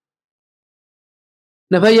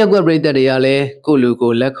နှစ်ဖက်ရက်ွက်ပြည်သက်တွေကလည်းကိုလူ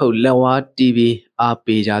ကိုလက်ခုပ်လက်ဝါးတီးပြီးအား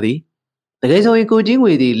ပေးကြသည်တကယ်ဆိုရင်ကိုကြီး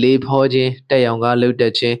ငွေသည်လေဖောခြင်းတက်ရောင်ကားလှုပ်တ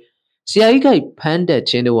က်ခြင်းဆရာကြီးကဖမ်းတက်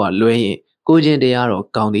ခြင်းတို့ကလွဲရင်ကိုချင်းတရားတော်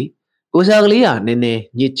ကောင်းသည်ကိုစားကလေးဟာနည်းနည်း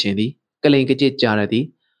ညစ်ချင်သည်ကလိန်ကကြစ်ကြရသည်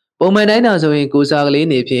ပုံမှန်တိုင်းသာဆိုရင်ကိုစားကလေး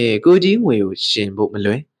နေဖြင့်ကိုကြီးငွေကိုရှင်ဖို့မ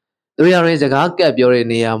လွယ်တို့ရရင်စကားကပ်ပြောတဲ့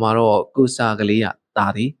နေရာမှာတော့ကိုစားကလေးကတာ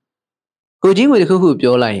သည်ကိုကြီးငွေတစ်ခုခု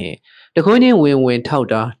ပြောလိုက်ရင်တခွင်းချင်းဝင်ထောက်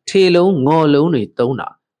တာထေလုံးငေါ်လုံးတွေသုံးတာ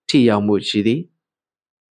ထိရောက်မှုရှိသည်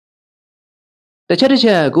တစ်ချ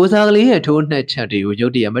က်ကိုစားကလေးရဲ့ထိုးနှက်ချက်တွေကိုရု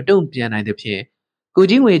တ်တရက်မတုံ့ပြန်နိုင်သဖြင့်ကို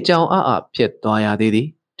ကြီးငွေကြောင်အားဖြစ်သွားရသေးသည်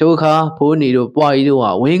ထိုအခါဖိုးနီတို့ပွားကြီးတို့က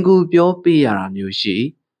ဝင်ကူပြောပေးရတာမျိုးရှိ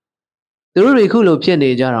သူတို့တွေခုလိုဖြစ်နေ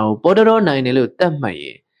ကြတာကိုပေါ်တော်နိုင်တယ်လို့သတ်မှတ်ရ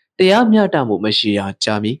င်တရားမျှတမှုမရှိရာ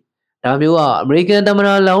ကြာမည်ဒါမျိုးကအမေရိကန်သမ္မတ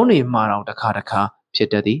လောင်းတွေမှာတော့တစ်ခါဖြစ်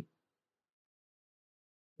တတ်သည်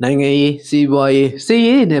နိုင်ငံရေးစီးပွားရေးစစ်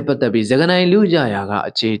ရေးနဲ့ပတ်သက်ပြီးစကားနိုင်လူကြရာက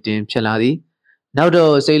အခြေတင်ဖြစ်လာသည်နောက်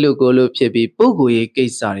တော့စိတ်လူကိုယ်လူဖြစ်ပြီးပုဂ္ဂိုလ်ရေးကိ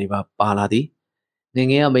စ္စတွေပါလာသည်င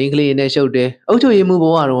ငယ်ကမိန်းကလေးနဲ့ရှုပ်တယ်အုတ်ချုပ်ရည်မှုဘ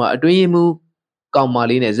ဝတော့အတွင်းရည်မှုကောင်မ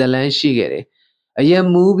လေးနဲ့ဇလန်းရှိခဲ့တယ်အယံ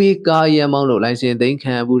မူပြီးကားရံမောင်းလို့လိုင်စင်သိမ်း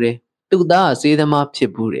ခံဘူးတယ်သူ့သားကစေးသမားဖြ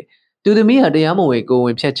စ်ဘူးတယ်သူသမီးကတရားမဝင်ကိုဝ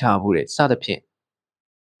င်ဖြတ်ချဘူးတယ်စသဖြင့်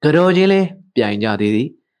ကြော်ချင်းလဲပြိုင်ကြသေးသည်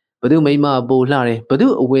ဘသူမိမပိုလှတယ်ဘသူ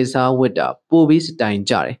အဝတ်စားဝတ်တာပိုပြီးစတိုင်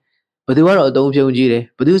ကြတယ်ဘသူကတော့အသုံးပြုံးကြီးတယ်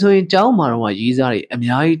ဘသူဆိုရင်ကျောင်းမှာတော့ရီးစားတွေအ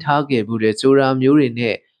များကြီးထားခဲ့ဘူးတယ်ဆိုတာမျိုးတွေ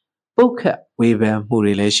နဲ့ပုတ်ခတ်ဝေဖန်မှု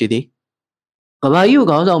တွေလည်းရှိသည်ကဘာကြီးကို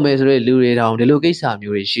ခေါင်းဆောင်မယ်ဆိုတဲ့လူတွေတောင်ဒီလိုကိစ္စ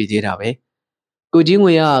မျိုးတွေရှိသေးတာပဲကိုကြီး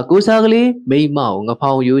ငွေကကိုစားကလေးမိမကိုင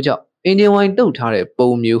ဖောင်ရိုးကြောက်အင်ဂျင်ဝိုင်တုတ်ထားတဲ့ပုံ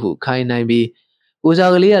မျိုးဟုခိုင်းနိုင်ပြီးကို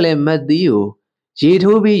စားကလေးကလည်းမတ်သီးကိုရေ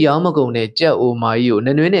ထိုးပြီးရောင်းမကုန်တဲ့ကြက်အိုမာကြီးကို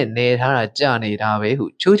နှွေးနဲ့နေထားတာကြနေတာပဲဟု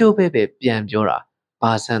ချိုးချိုးဖဲပြန်ပြောတာ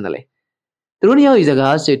ဘာဆန်းတယ်လဲသူတို့နှစ်ယောက်ဤစ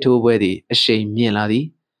ကားစစ်ထိုးပွဲသည်အရှိန်မြင့်လာသည်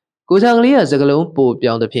ကိုစားကလေးကစကလုံးပို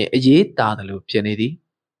ပြောင်းသဖြင့်အေးတာတယ်လို့ဖြစ်နေသည်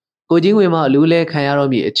ကိုကြီးငွေမှလူလဲခံရတော့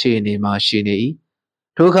မည်အခြေအနေမှာရှိနေ၏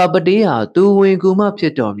ထိုအခါပတေးဟာသူဝင်ကူမှဖြ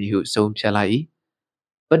စ်တော်မည်ဟုဆုံးဖြတ်လိုက်၏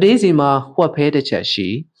ပတေးစီမှာဝှက်ဖဲတစ်ချက်ရှိ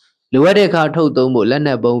လိုအပ်တဲ့အခါထုတ်သုံးဖို့လက်န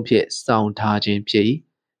က်ပုံးဖြင့်စောင့်ထားခြင်းဖြစ်၏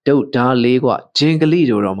ဒုတ်ဓားလေးကဂျင်ကလိ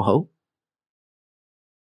တို့တော့မဟုတ်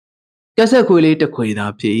ကက်ဆက်ခွေလေးတစ်ခွေသာ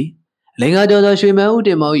ဖြစ်၏လင်္ကာကျော်သောရွှေမန်းဦးတ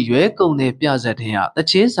င်မောင်ရွဲကုံတဲ့ပြဇက်တဲ့ဟာတ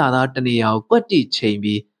ချင်းစာသားတနေရာကိုကွက်တိချိန်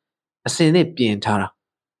ပြီးအစင်နဲ့ပြင်ထားတာ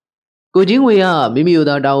ကိုကြီးငွေကမိမိတို့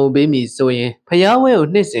သာတောင်းပေးမိဆိုရင်ဖျားဝဲကို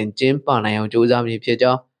နှစ်စဉ်ကျင်းပနိုင်အောင်ကြိုးစားမည်ဖြစ်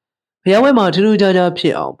ကြောင်းဖျားဝဲမှာထူးထူးခြားခြားဖြ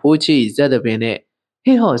စ်အောင်ဖိုးချီဇက်သပင်နဲ့ဟ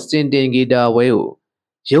စ်ဟော့စင်တင်ဂီတာဝဲကို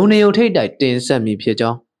ရုံနေုံထိတ်တိုက်တင်ဆက်မည်ဖြစ်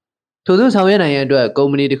ကြောင်းထို့သောဆောင်ရွက်နိုင်ရန်အတွက်ကု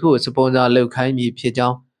မ္ပဏီတစ်ခုကိုစပွန်ဆာလုပ်ခိုင်းမည်ဖြစ်ကြော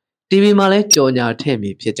င်း TV မှာလည်းကြော်ညာထည့်မ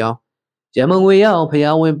ည်ဖြစ်ကြောင်းရမငွေရအောင်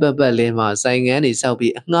ဖျားဝင်းပတ်လင်းမှာဆိုင်ငန်းတွေစောက်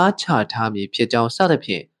ပြီးအငှားချထားမည်ဖြစ်ကြောင်းစသဖြ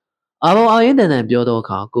င့်အာဘောင်အာရင်တန်တန်ပြောသောအ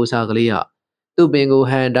ခါကိုစားကလေးကသူ့ပင်ကို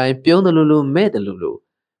ဟန်တိုင်းပြုံးတယ်လို့မဲ့တယ်လို့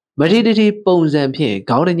မထီတထီပုံစံဖြင့်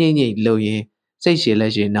ခေါင်းငိမ့်ငိမ့်လှုပ်ရင်းစိတ်ရှည်လ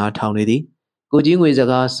က်ရှည်နားထောင်နေသည်ကိုကြီးငွေစ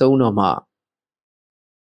ကားဆုံးတော့မှ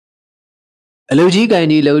အလူကြီးကင်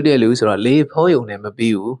ဒီလှုပ်တဲ့လူဆိုတော့လေဖောယုံနဲ့မ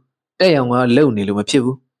ပြီးဘူးတက်ရောင်ကလှုပ်နေလို့မဖြစ်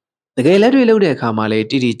ဘူးတကယ်လက်တွေလှုပ်တဲ့အခါမှာလေ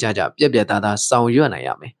တိတိကျကျပြက်ပြက်သားသားဆောင်ရွက်နိုင်ရ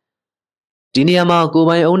မယ်ဒီနေရာမှာကို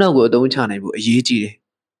ပိုင်အုံနောက်ကိုအသုံးချနိုင်ဖို့အရေးကြီးတယ်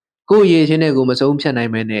ကို့ရေချင်းနဲ့ကိုမဆုံးဖြတ်နို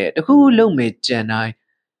င်မဲနဲ့တခုခုလုံမဲ့ကြံတိုင်း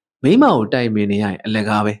မိမကိုတိုက်မိနေရရင်အလ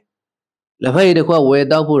ကားပဲလက်ဖက်ရည်တစ်ခွက်ဝယ်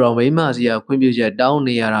တောက်ဖို့တော့မိမစီကခွင့်ပြုချက်တောင်း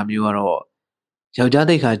နေရတာမျိုးကတော့ယောက်ျား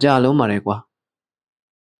သိက္ခာကြလုံးပါတယ်ကွာ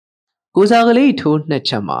ကိုစားကလေးထိုးနှစ်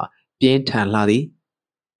ချက်မှာပြင်းထန်လာသည်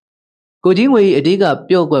ကိုကြီးငွေအဓိက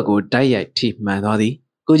ပျော့ကွက်ကိုတိုက်ရိုက်ထိမှန်သွားသည်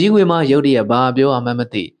ကိုကြီးငွေမှရုတ်တရက်ဘာပြောအောင်မ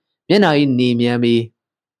သိမျက်နှာကြီးနေမြန်းပြီး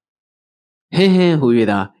ဟင်းဟူ၍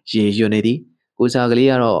သာရေရွနေသည်ကိုစားကလေး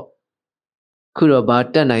ကတော့ခုတော့ဘာ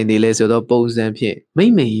တက်နိုင်သေးလဲဆိုတော့ပုံစံဖြင့်မိ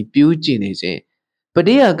မ့်မိန်ပြူးကြည့်နေစဉ်ပ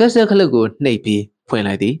တေးကကက်ဆက်ခလုတ်ကိုနှိပ်ပြီးဖွင့်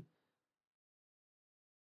လိုက်သည်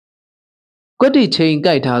ကွက်တီချိန်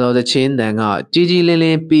ကြိုက်ထားသောသချင်းတန်ကကြီးကြီးလင်းလ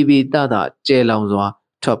င်းပီပီတတကျဲလောင်စွာ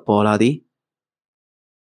ထွက်ပေါ်လာသည်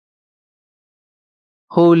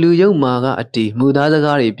ဟိုလူယုံမာကအတီမူသားစ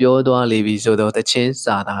ကားတွေပြောသွားလေပြီဆိုတော့တချင်း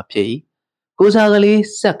စာသာဖြစ်၏ကိုစားကလေး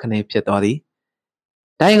စက်ခနဲ့ဖြစ်သွားသည်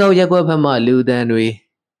ဒိုင်းကောင်ရက်ွက်ဖက်မှလူတန်းတွေ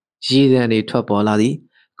ရည်တန်းတွေထွက်ပေါ်လာသည်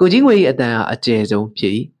ကိုကြီးငွေ၏အတန်ဟာအကျယ်ဆုံးဖြ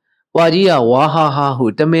စ်၏ပွာကြီးကဝါဟာဟာဟု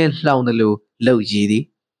တမင်လှောင်သလိုလှုပ်ရည်သည်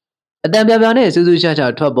အတန်ပြပြနဲ့စူးစူးချာချာ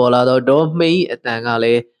ထွက်ပေါ်လာသောဒေါ်မိန်၏အတန်ကလ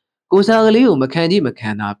ည်းကိုစားကလေးကိုမခံကြည့်မခံ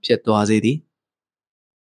သာဖြစ်သွားစေသည်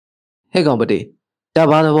ဟဲ့ကောင်ပတိဒါ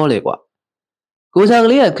ဘာသဘောလဲကွာကိုစားက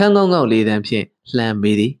လေးကခန်းကောင်းကောင်းလေးတန်းဖြင့်လှမ်း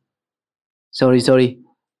မေးသည် sorry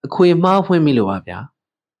အခွေမှားဖွင့်မိလို့ပါဗျာ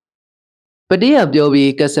ပတိကပြော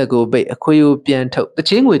ပြီးကက်ဆက်ကိုပိတ်အခွေကိုပြန်ထုတ်တ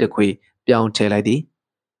ချင်းငွေတစ်ခွေပြောင်းထည့်လိုက်သည်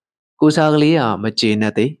ကိုစားကလေးကမကျေန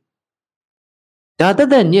ပ်သေးဒါတ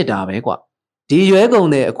က်ညစ်တာပဲကွာဒီရွဲကုန်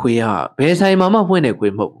တဲ့အခွေကဘယ်ဆိုင်မှာမှဖွင့်တဲ့ခွေ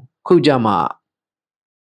မဟုတ်ဘူးခုကြမှာ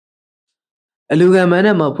အလူကံမန်း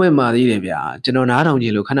နဲ့မှဖွင့်มาသေးတယ်ဗျာကျွန်တော်နားထောင်ကြ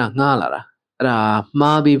ည့်လို့ခဏငှားလာတာအဲ့ဒါ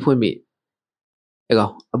မှားပြီးဖွင့်မိအဲ့ကော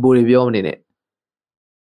င်အပူတွေပြောမနေနဲ့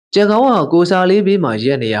ကြက်ကောင်ကကိုစားလေးဘေးမှာရ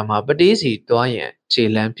က်နေရမှာပတေးစီတွားရန်ခြေ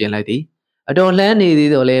လန်းပြင်လိုက်သည်အတော်လှမ်းနေ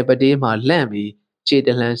သေးတော့လဲပတေးမှာလန့်ပြီးခြေတ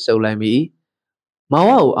လှမ်းစုပ်လိုက်မိမောင်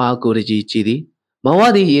ဝကိုအားကိုတကြီးကြည့်သည်မောင်ဝ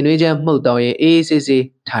သည်ရင်နှွေးချမ်းမှုတ်တောင်းရင်အေးဆေးဆေး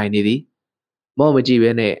ထိုင်နေသည်မော့မကြည့်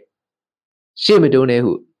ပဲနဲ့ရှေ့မတိုးနဲ့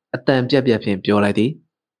ဟုအတန်ပြက်ဖြင့်ပြောလိုက်သည်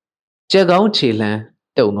ကြက်ကောင်းခြေလှမ်း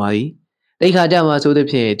တုံသွားသည်တိတ်ခါကြမှာဆိုသည်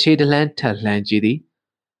ဖြင့်ခြေတလှမ်းထပ်လှမ်းကြည့်သည်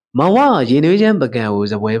မောင်ဝကရင်နှွေးချမ်းပကံကို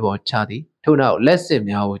စပွဲပေါ်ချသည်ထို့နောက်လက်စစ်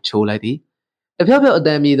များကိုချိုးလိုက်သည်တဖြောက်ဖြောက်အတ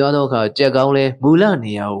န်မြည်သွားသောအခါကြက်ကောင်းလဲမူလ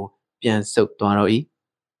နေရာကိုပြန်ဆုပ်သွားတော့၏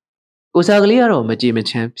ကိုစားကလေးကတော့မကြည်မ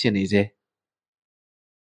ချမ်းဖြစ်နေစေ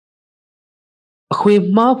အခွေ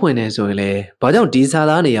မှားဖွင့်နေဆိုရင်လေဘာကြောင့်ဒီစာ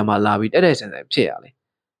သားနေရာမှာလာပြီးတက်ဆန်ဆန်ဖြစ်ရလဲ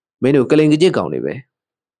မင်းတို့ကလင်ကြစ်ကောင်တွေပဲ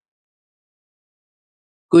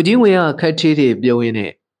ကိုကြီးဝင်ကခက်ချေးတွေပြုံးရင်း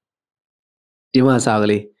နဲ့ဒီမှာစာက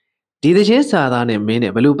လေးဒီတချင်းစာသားနဲ့မင်း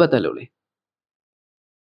နဲ့ဘလို့ပတ်သက်လို့လဲ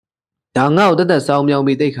ဒါငါ့ကိုတက်စောင်းမြောင်း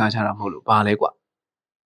ပြီးတိတ်ခါချတာမဟုတ်လို့ဘာလဲကွာ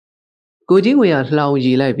ကိုကြီးဝင်ကလှောင်ရ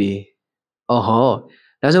ည်လိုက်ပြီးအော်ဟော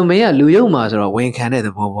ဒါဆိုမင်းကလူယုံမှာဆိုတော့ဝန်ခံတဲ့သ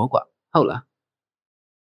ဘောပေါ့ကွာဟုတ်လား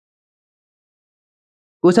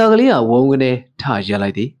ကိုစားကလေးကဝုန်းကနေထရက်လို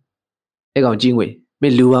က်သည်အဲ့ကောင်ကြီးငွေမ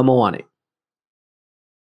င်းလူပါမောင်းရနဲ့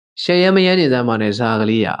ရှယ်ရမရနေစမ်းမနဲ့စားက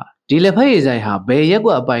လေးကဒီလက်ဖက်ရည်ဆိုင်ဟာဘယ်ရက်ကွ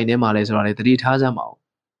က်အပိုင်ထဲမှာလဲဆိုတော့လေတတိထားစမ်းပါဦး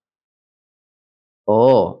ဩ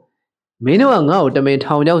မင်းတို့ကငါ့ကိုတမင်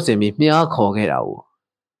ထောင်ချောက်စင်ပြီးမြားခေါ်ခဲ့တာ哦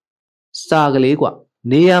စာကလေးကွာ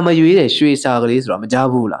နေရာမရွေးတဲ့ရွှေစာကလေးဆိုတော့မကြား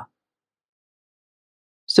ဘူးလား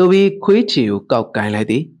ဆိုပြီးခွေးချီကိုကောက်ကင်လိုက်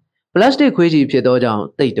သည်ပလတ်စတစ်ခွေးချီဖြစ်သောကြောင့်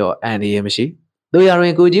တိတ်တော့အန်ရည်မရှိတို့ရရ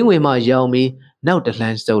င်ကိုကြီးဝင်မှရောင်ပြီးနောက်တလှ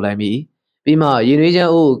မ်းစုပ်လိုက်မိပြီးမှရင်နှွေးချ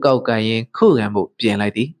မ်းအိုးကိုကောက်ကင်ရင်ခုခံဖို့ပြင်လို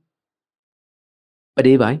က်သည်ပ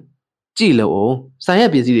တေးပိုင်းကြည့်လို့အောင်ဆိုင်ရ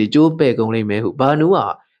ပစ္စည်းတွေကျိုးပဲ့ကုန်လိမ့်မယ်ဟုဘာနူးက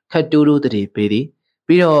ခတ်တိုးတိုးတည်းပေးသည်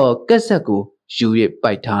ပြီးတော့ကက်ဆက်ကိုယူ၍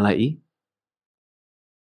ပိုက်ထားလိုက်၏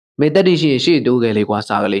မေတ္တိရှိရှေ့တိုးခဲ့လေကွာ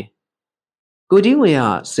စားကလေးကိုကြီးဝင်က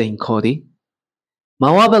စိန်ခေါ်သည်မော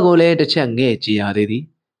င်ဝဘက်ကိုလည်းတစ်ချက်ငဲ့ကြည့်ရသေးသည်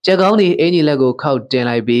ကြက်ကောင်းသည်အင်ကြီးလက်ကိုခောက်တင်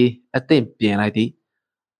လိုက်ပြီးအသင့်ပြင်လိုက်သည်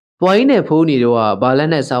ပွားကြီးနဲ့ဖိုးနီတို့ကဘာလ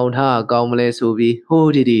က်နဲ့ဆောင်းထားကောင်းမလဲဆိုပြီး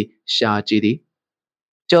ဟိုးတီရှာကြည့်သည်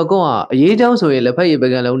ကျော်ကွန်းကအရေးချောင်းဆိုရင်လက်ဖက်ရည်ပ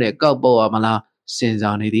ကံလုံးနဲ့ကောက်ပေါ့ရမလားစဉ်း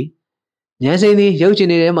စားနေသည်ညံစိန်သည်ရုပ်ရှင်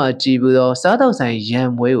တွေထဲမှာကြည်ပြီးတော့စားတော့ဆိုင်ရံ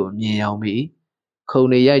မွဲကိုမြင်ရောက်မိခုံ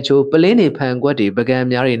တွေရိုက်ချိုးပလင်းတွေဖန်ကွက်တွေပကံ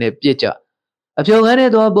များတွေနဲ့ပြစ်ကြအဖြော်ခန်းထဲ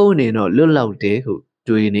သွားပုံးနေတော့လွတ်လောက်တယ်ဟု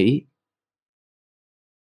တွေးနေ၏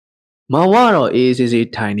မောင်ဝတော့အေးဆေး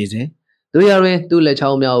ထိုင်နေစဉ်တို့ရရင်သူ့လက်ချော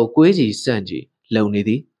င်းများကိုကွေးစီစန့်ကြည့်လုံနေသ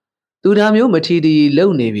ည်သူဒါမျိုးမထီတီလုံ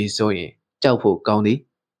နေပြီဆိုရင်ကြောက်ဖို့ကောင်းသည်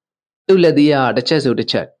သူ့လက်သေးကတစ်ချက်ဆိုတစ်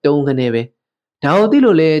ချက်တုံးခနေပဲဒါကိုသိ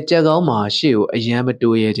လို့လဲကြက်ကောင်းမှာရှေ့ကိုအယမ်းမ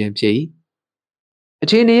တိုးရဲခြင်းဖြစ်၏အ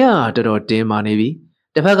ချိန်နေရတော်တော်တင်းမာနေပြီ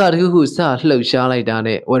တစ်ဖက်ကတခုခုစလှုပ်ရှားလိုက်တာ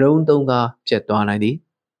နဲ့ဝရုံသုံးကားပြတ်သွားနိုင်သည်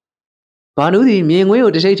ဘာနူးသည်မြင်ကွင်း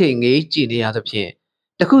ကိုတစ်ချိတ်ထိတ်ငေးကြည့်နေရသဖြင့်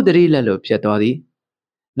တခုတည်းလက်လိုပြတ်သွားသည်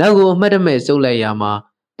နောက်ကိုအမှတ်တမဲ့စုပ်လိုက်ရမှာ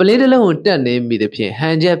ပလင်းတစ်လုံးကိုတက်နေမိသဖြင့်ဟ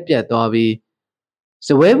န်ချက်ပြတ်သွားပြီးစ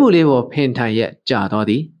ပွဲပူလေးပေါ်ဖင်ထိုင်ရက်ကျသွား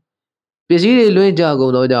သည်ပစ္စည်းတွေလွင့်ကြကု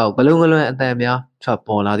န်သောကြောင့်ဘလုံကလွန်အတန်များထွက်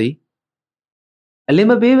ပေါ်လာသည်အလင်း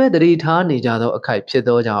မပေးပဲတတိထားနေကြသောအခိုက်ဖြစ်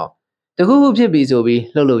သောကြောင့်တခုခုဖြစ်ပြီးဆိုပြီး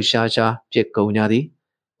လှုပ်လှုပ်ရှားရှားဖြစ်ကုန်ကြသည်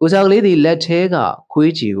ကိုစားကလေးသည်လက်ထဲက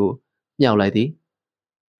ခွေးချီကိုမြှောက်လိုက်သည်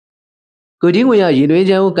ကိုကြီးငွေရရင်သွေး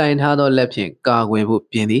ချမ်းကိုကင်ထားသောလက်ဖြင့်ကာကွယ်ဖို့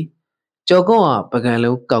ပြင်သည်ကျော်ကွန်းကပကံ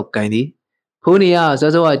လုံးကောက်ကင်သည်ဖိုးနေရ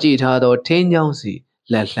စောစောကကြည့်ထားသောထင်းချောင်းစီ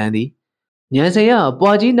လက်လှမ်းသည်ညံစင်က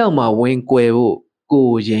ပွားကြီးနောက်မှဝင်ကွယ်ဖို့ကို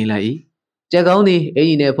ရင်လိုက်၏ကြက်ကောင်းသည်အင်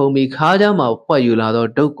ကြီးနဲ့ဖုံပြီးခါးချမ်းမှဖွက်ယူလာသော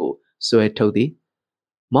ဒုတ်ကိုဆွဲထုတ်သည်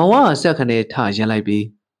မောင်ဝကဆက်ခနဲထရန်လိုက်ပြီး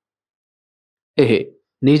ဟေး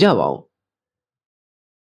နေကြပါဦး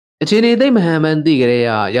အခြေအနေသိမ့်မဟန်မှန်းသိကြတဲ့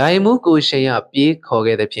ရာယမှုကိုရှင်ရပြေးခေါ်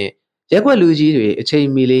ခဲ့တဲ့ဖြင့်ရက်ွက်လူကြီးတွေအချိန်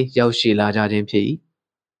မီလေးရောက်ရှိလာကြခြင်းဖြစ်၏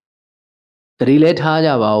တတိလဲထားကြ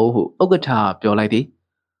ပါဦးဟုဥက္ကဋ္ဌပြောလိုက်သည်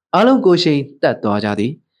အားလုံးကိုရှင်တက်သွားကြသ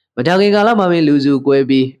ည်မကြခင်ကာလမှာပင်လူစုကွဲ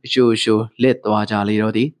ပြီးအရှို့ရှို့လက်သွားကြလေ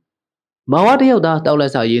တော့သည်မောင်ဝတယောက်သားတောက်လ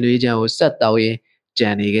က်ဆောက်ရင်သွေးချမ်းကိုဆက်တောက်ရင်းကြံ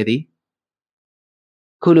နေခဲ့သည်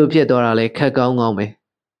ခုလိုဖြစ်သွားတာလဲခက်ကောင်းကောင်းပဲ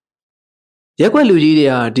ရက်ွက်လူကြီးတွေ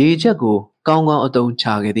ဟာဒီချက်ကိုကောင်းကောင်းအသုံးချ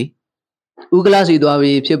ခဲ့သည်ဥက္ကလာစီသွား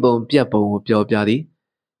ပြီးဖြစ်ပုံပြက်ပုံကိုပြောပြသည်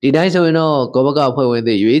ဒီတိုင်းဆိုရင်တော့ကောဘကဖွဲ့ဝင်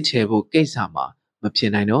တွေရွေးချယ်ဖို့ကိစ္စမှာမဖြ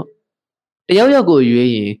စ်နိုင်တော့တယောက်ယောက်ကိုရွေး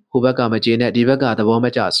ရင်ဟိုဘက်ကမကျေနဲ့ဒီဘက်ကသဘောမ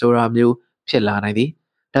ကျဆိုတာမျိုးဖြစ်လာနိုင်သည်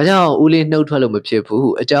ဒါကြောင့်ဦးလေးနှုတ်ထွက်လို့မဖြစ်ဘူးဟု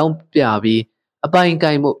အကြောင်းပြပြီးအပိုင်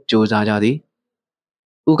ကိုင်မှုစ조사ကြသည်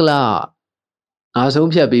ဥက္ကလာငါဆုံး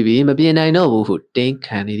ဖြတ်ပြီးပြီမပြေနိုင်တော့ဘူးဟုတင်း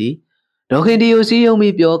ခံနေသည်ဒေါခင်တီကိုစီးယုံ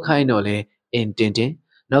ပြီးပြောခိုင်းတော့လဲအင်းတင်းတင်း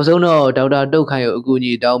နောက်ဆုံးတော့ဒေါက်တာတုတ်ခိုင်ကိုအကူအ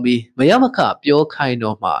ညီတောင်းပြီးမရမခပြောခိုင်း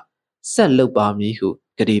တော့မှဆက်လုပ်ပါမည်ဟု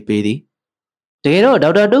ကတိပေးသည်တကယ်တော့ဒေါ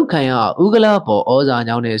က်တာတုတ်ခိုင်ကဥက္ကလာပေါ်ဩဇာ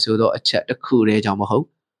ညောင်းနေဆိုတော့အချက်တစ်ခုတည်းကြောင့်မဟုတ်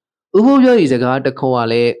ဥဖို့ပြောဤစကားတစ်ခွန်းက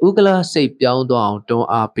လည်းဥက္ကလာစိတ်ပြောင်းသွားအောင်တွန်း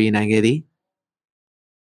အားပေးနိုင်ခဲ့သည်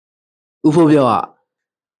ဥဖို့ပြော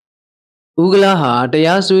ကဥက္ကလာဟာတ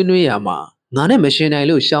ရားဆွေးနွေးရမှာငါနဲ့မရှင်နိုင်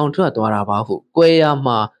လို့ရှောင်ထွက်သွားတာပါဟုကွဲရ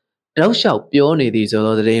မှာတောက်လျှောက်ပြောနေသည်ဆို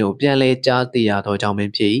သောသတင်းကိုပြန်လဲကြားသိရသောကြောင့်ပ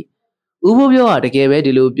င်ဖြစ်၏ဥဖို့ပြောတကယ်ပဲ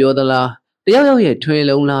ဒီလိုပြောသလားတယောက်ယောက်ရဲ့ထွင်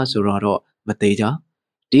လုံးလားဆိုတော့မသေးကြ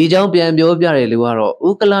ဒီကြောင့်ပြန်ပြောပြတဲ့လူကတော့ဥ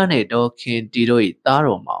က္ကလာနဲ့ဒေါခင်တီတို့၏သား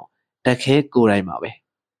တော်မောင်တက်ခဲကိုယ်တိုင်ပါပဲ